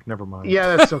joke. Never mind.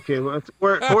 Yeah, that's okay.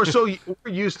 We're so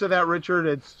used to that, Richard.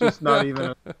 It's just not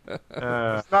even.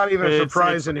 It's not even a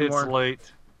surprise anymore. It's late.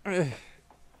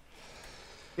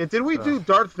 Yeah, did we do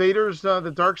Darth Vader's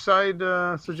the dark side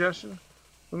suggestion?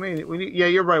 Yeah,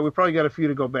 you're right. We probably got a few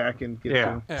to go back and get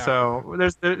to. Yeah. So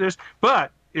there's.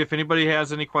 But if anybody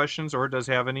has any questions or does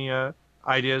have any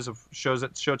ideas of show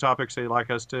topics they'd like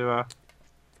us to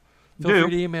feel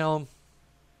free to email them.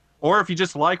 Or if you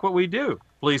just like what we do,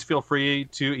 please feel free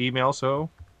to email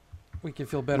so we can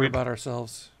feel better about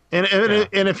ourselves. And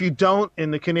if you don't,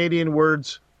 in the Canadian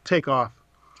words, take off.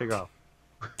 Take off.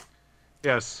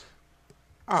 Yes.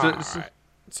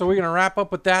 So we're going to wrap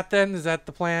up with that then? Is that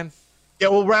the plan? Yeah,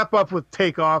 we'll wrap up with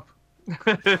take off.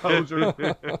 I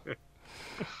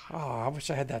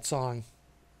wish I had that song.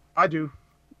 I do.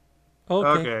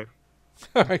 Okay.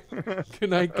 All right. Good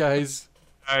night, guys.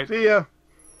 All right. See ya.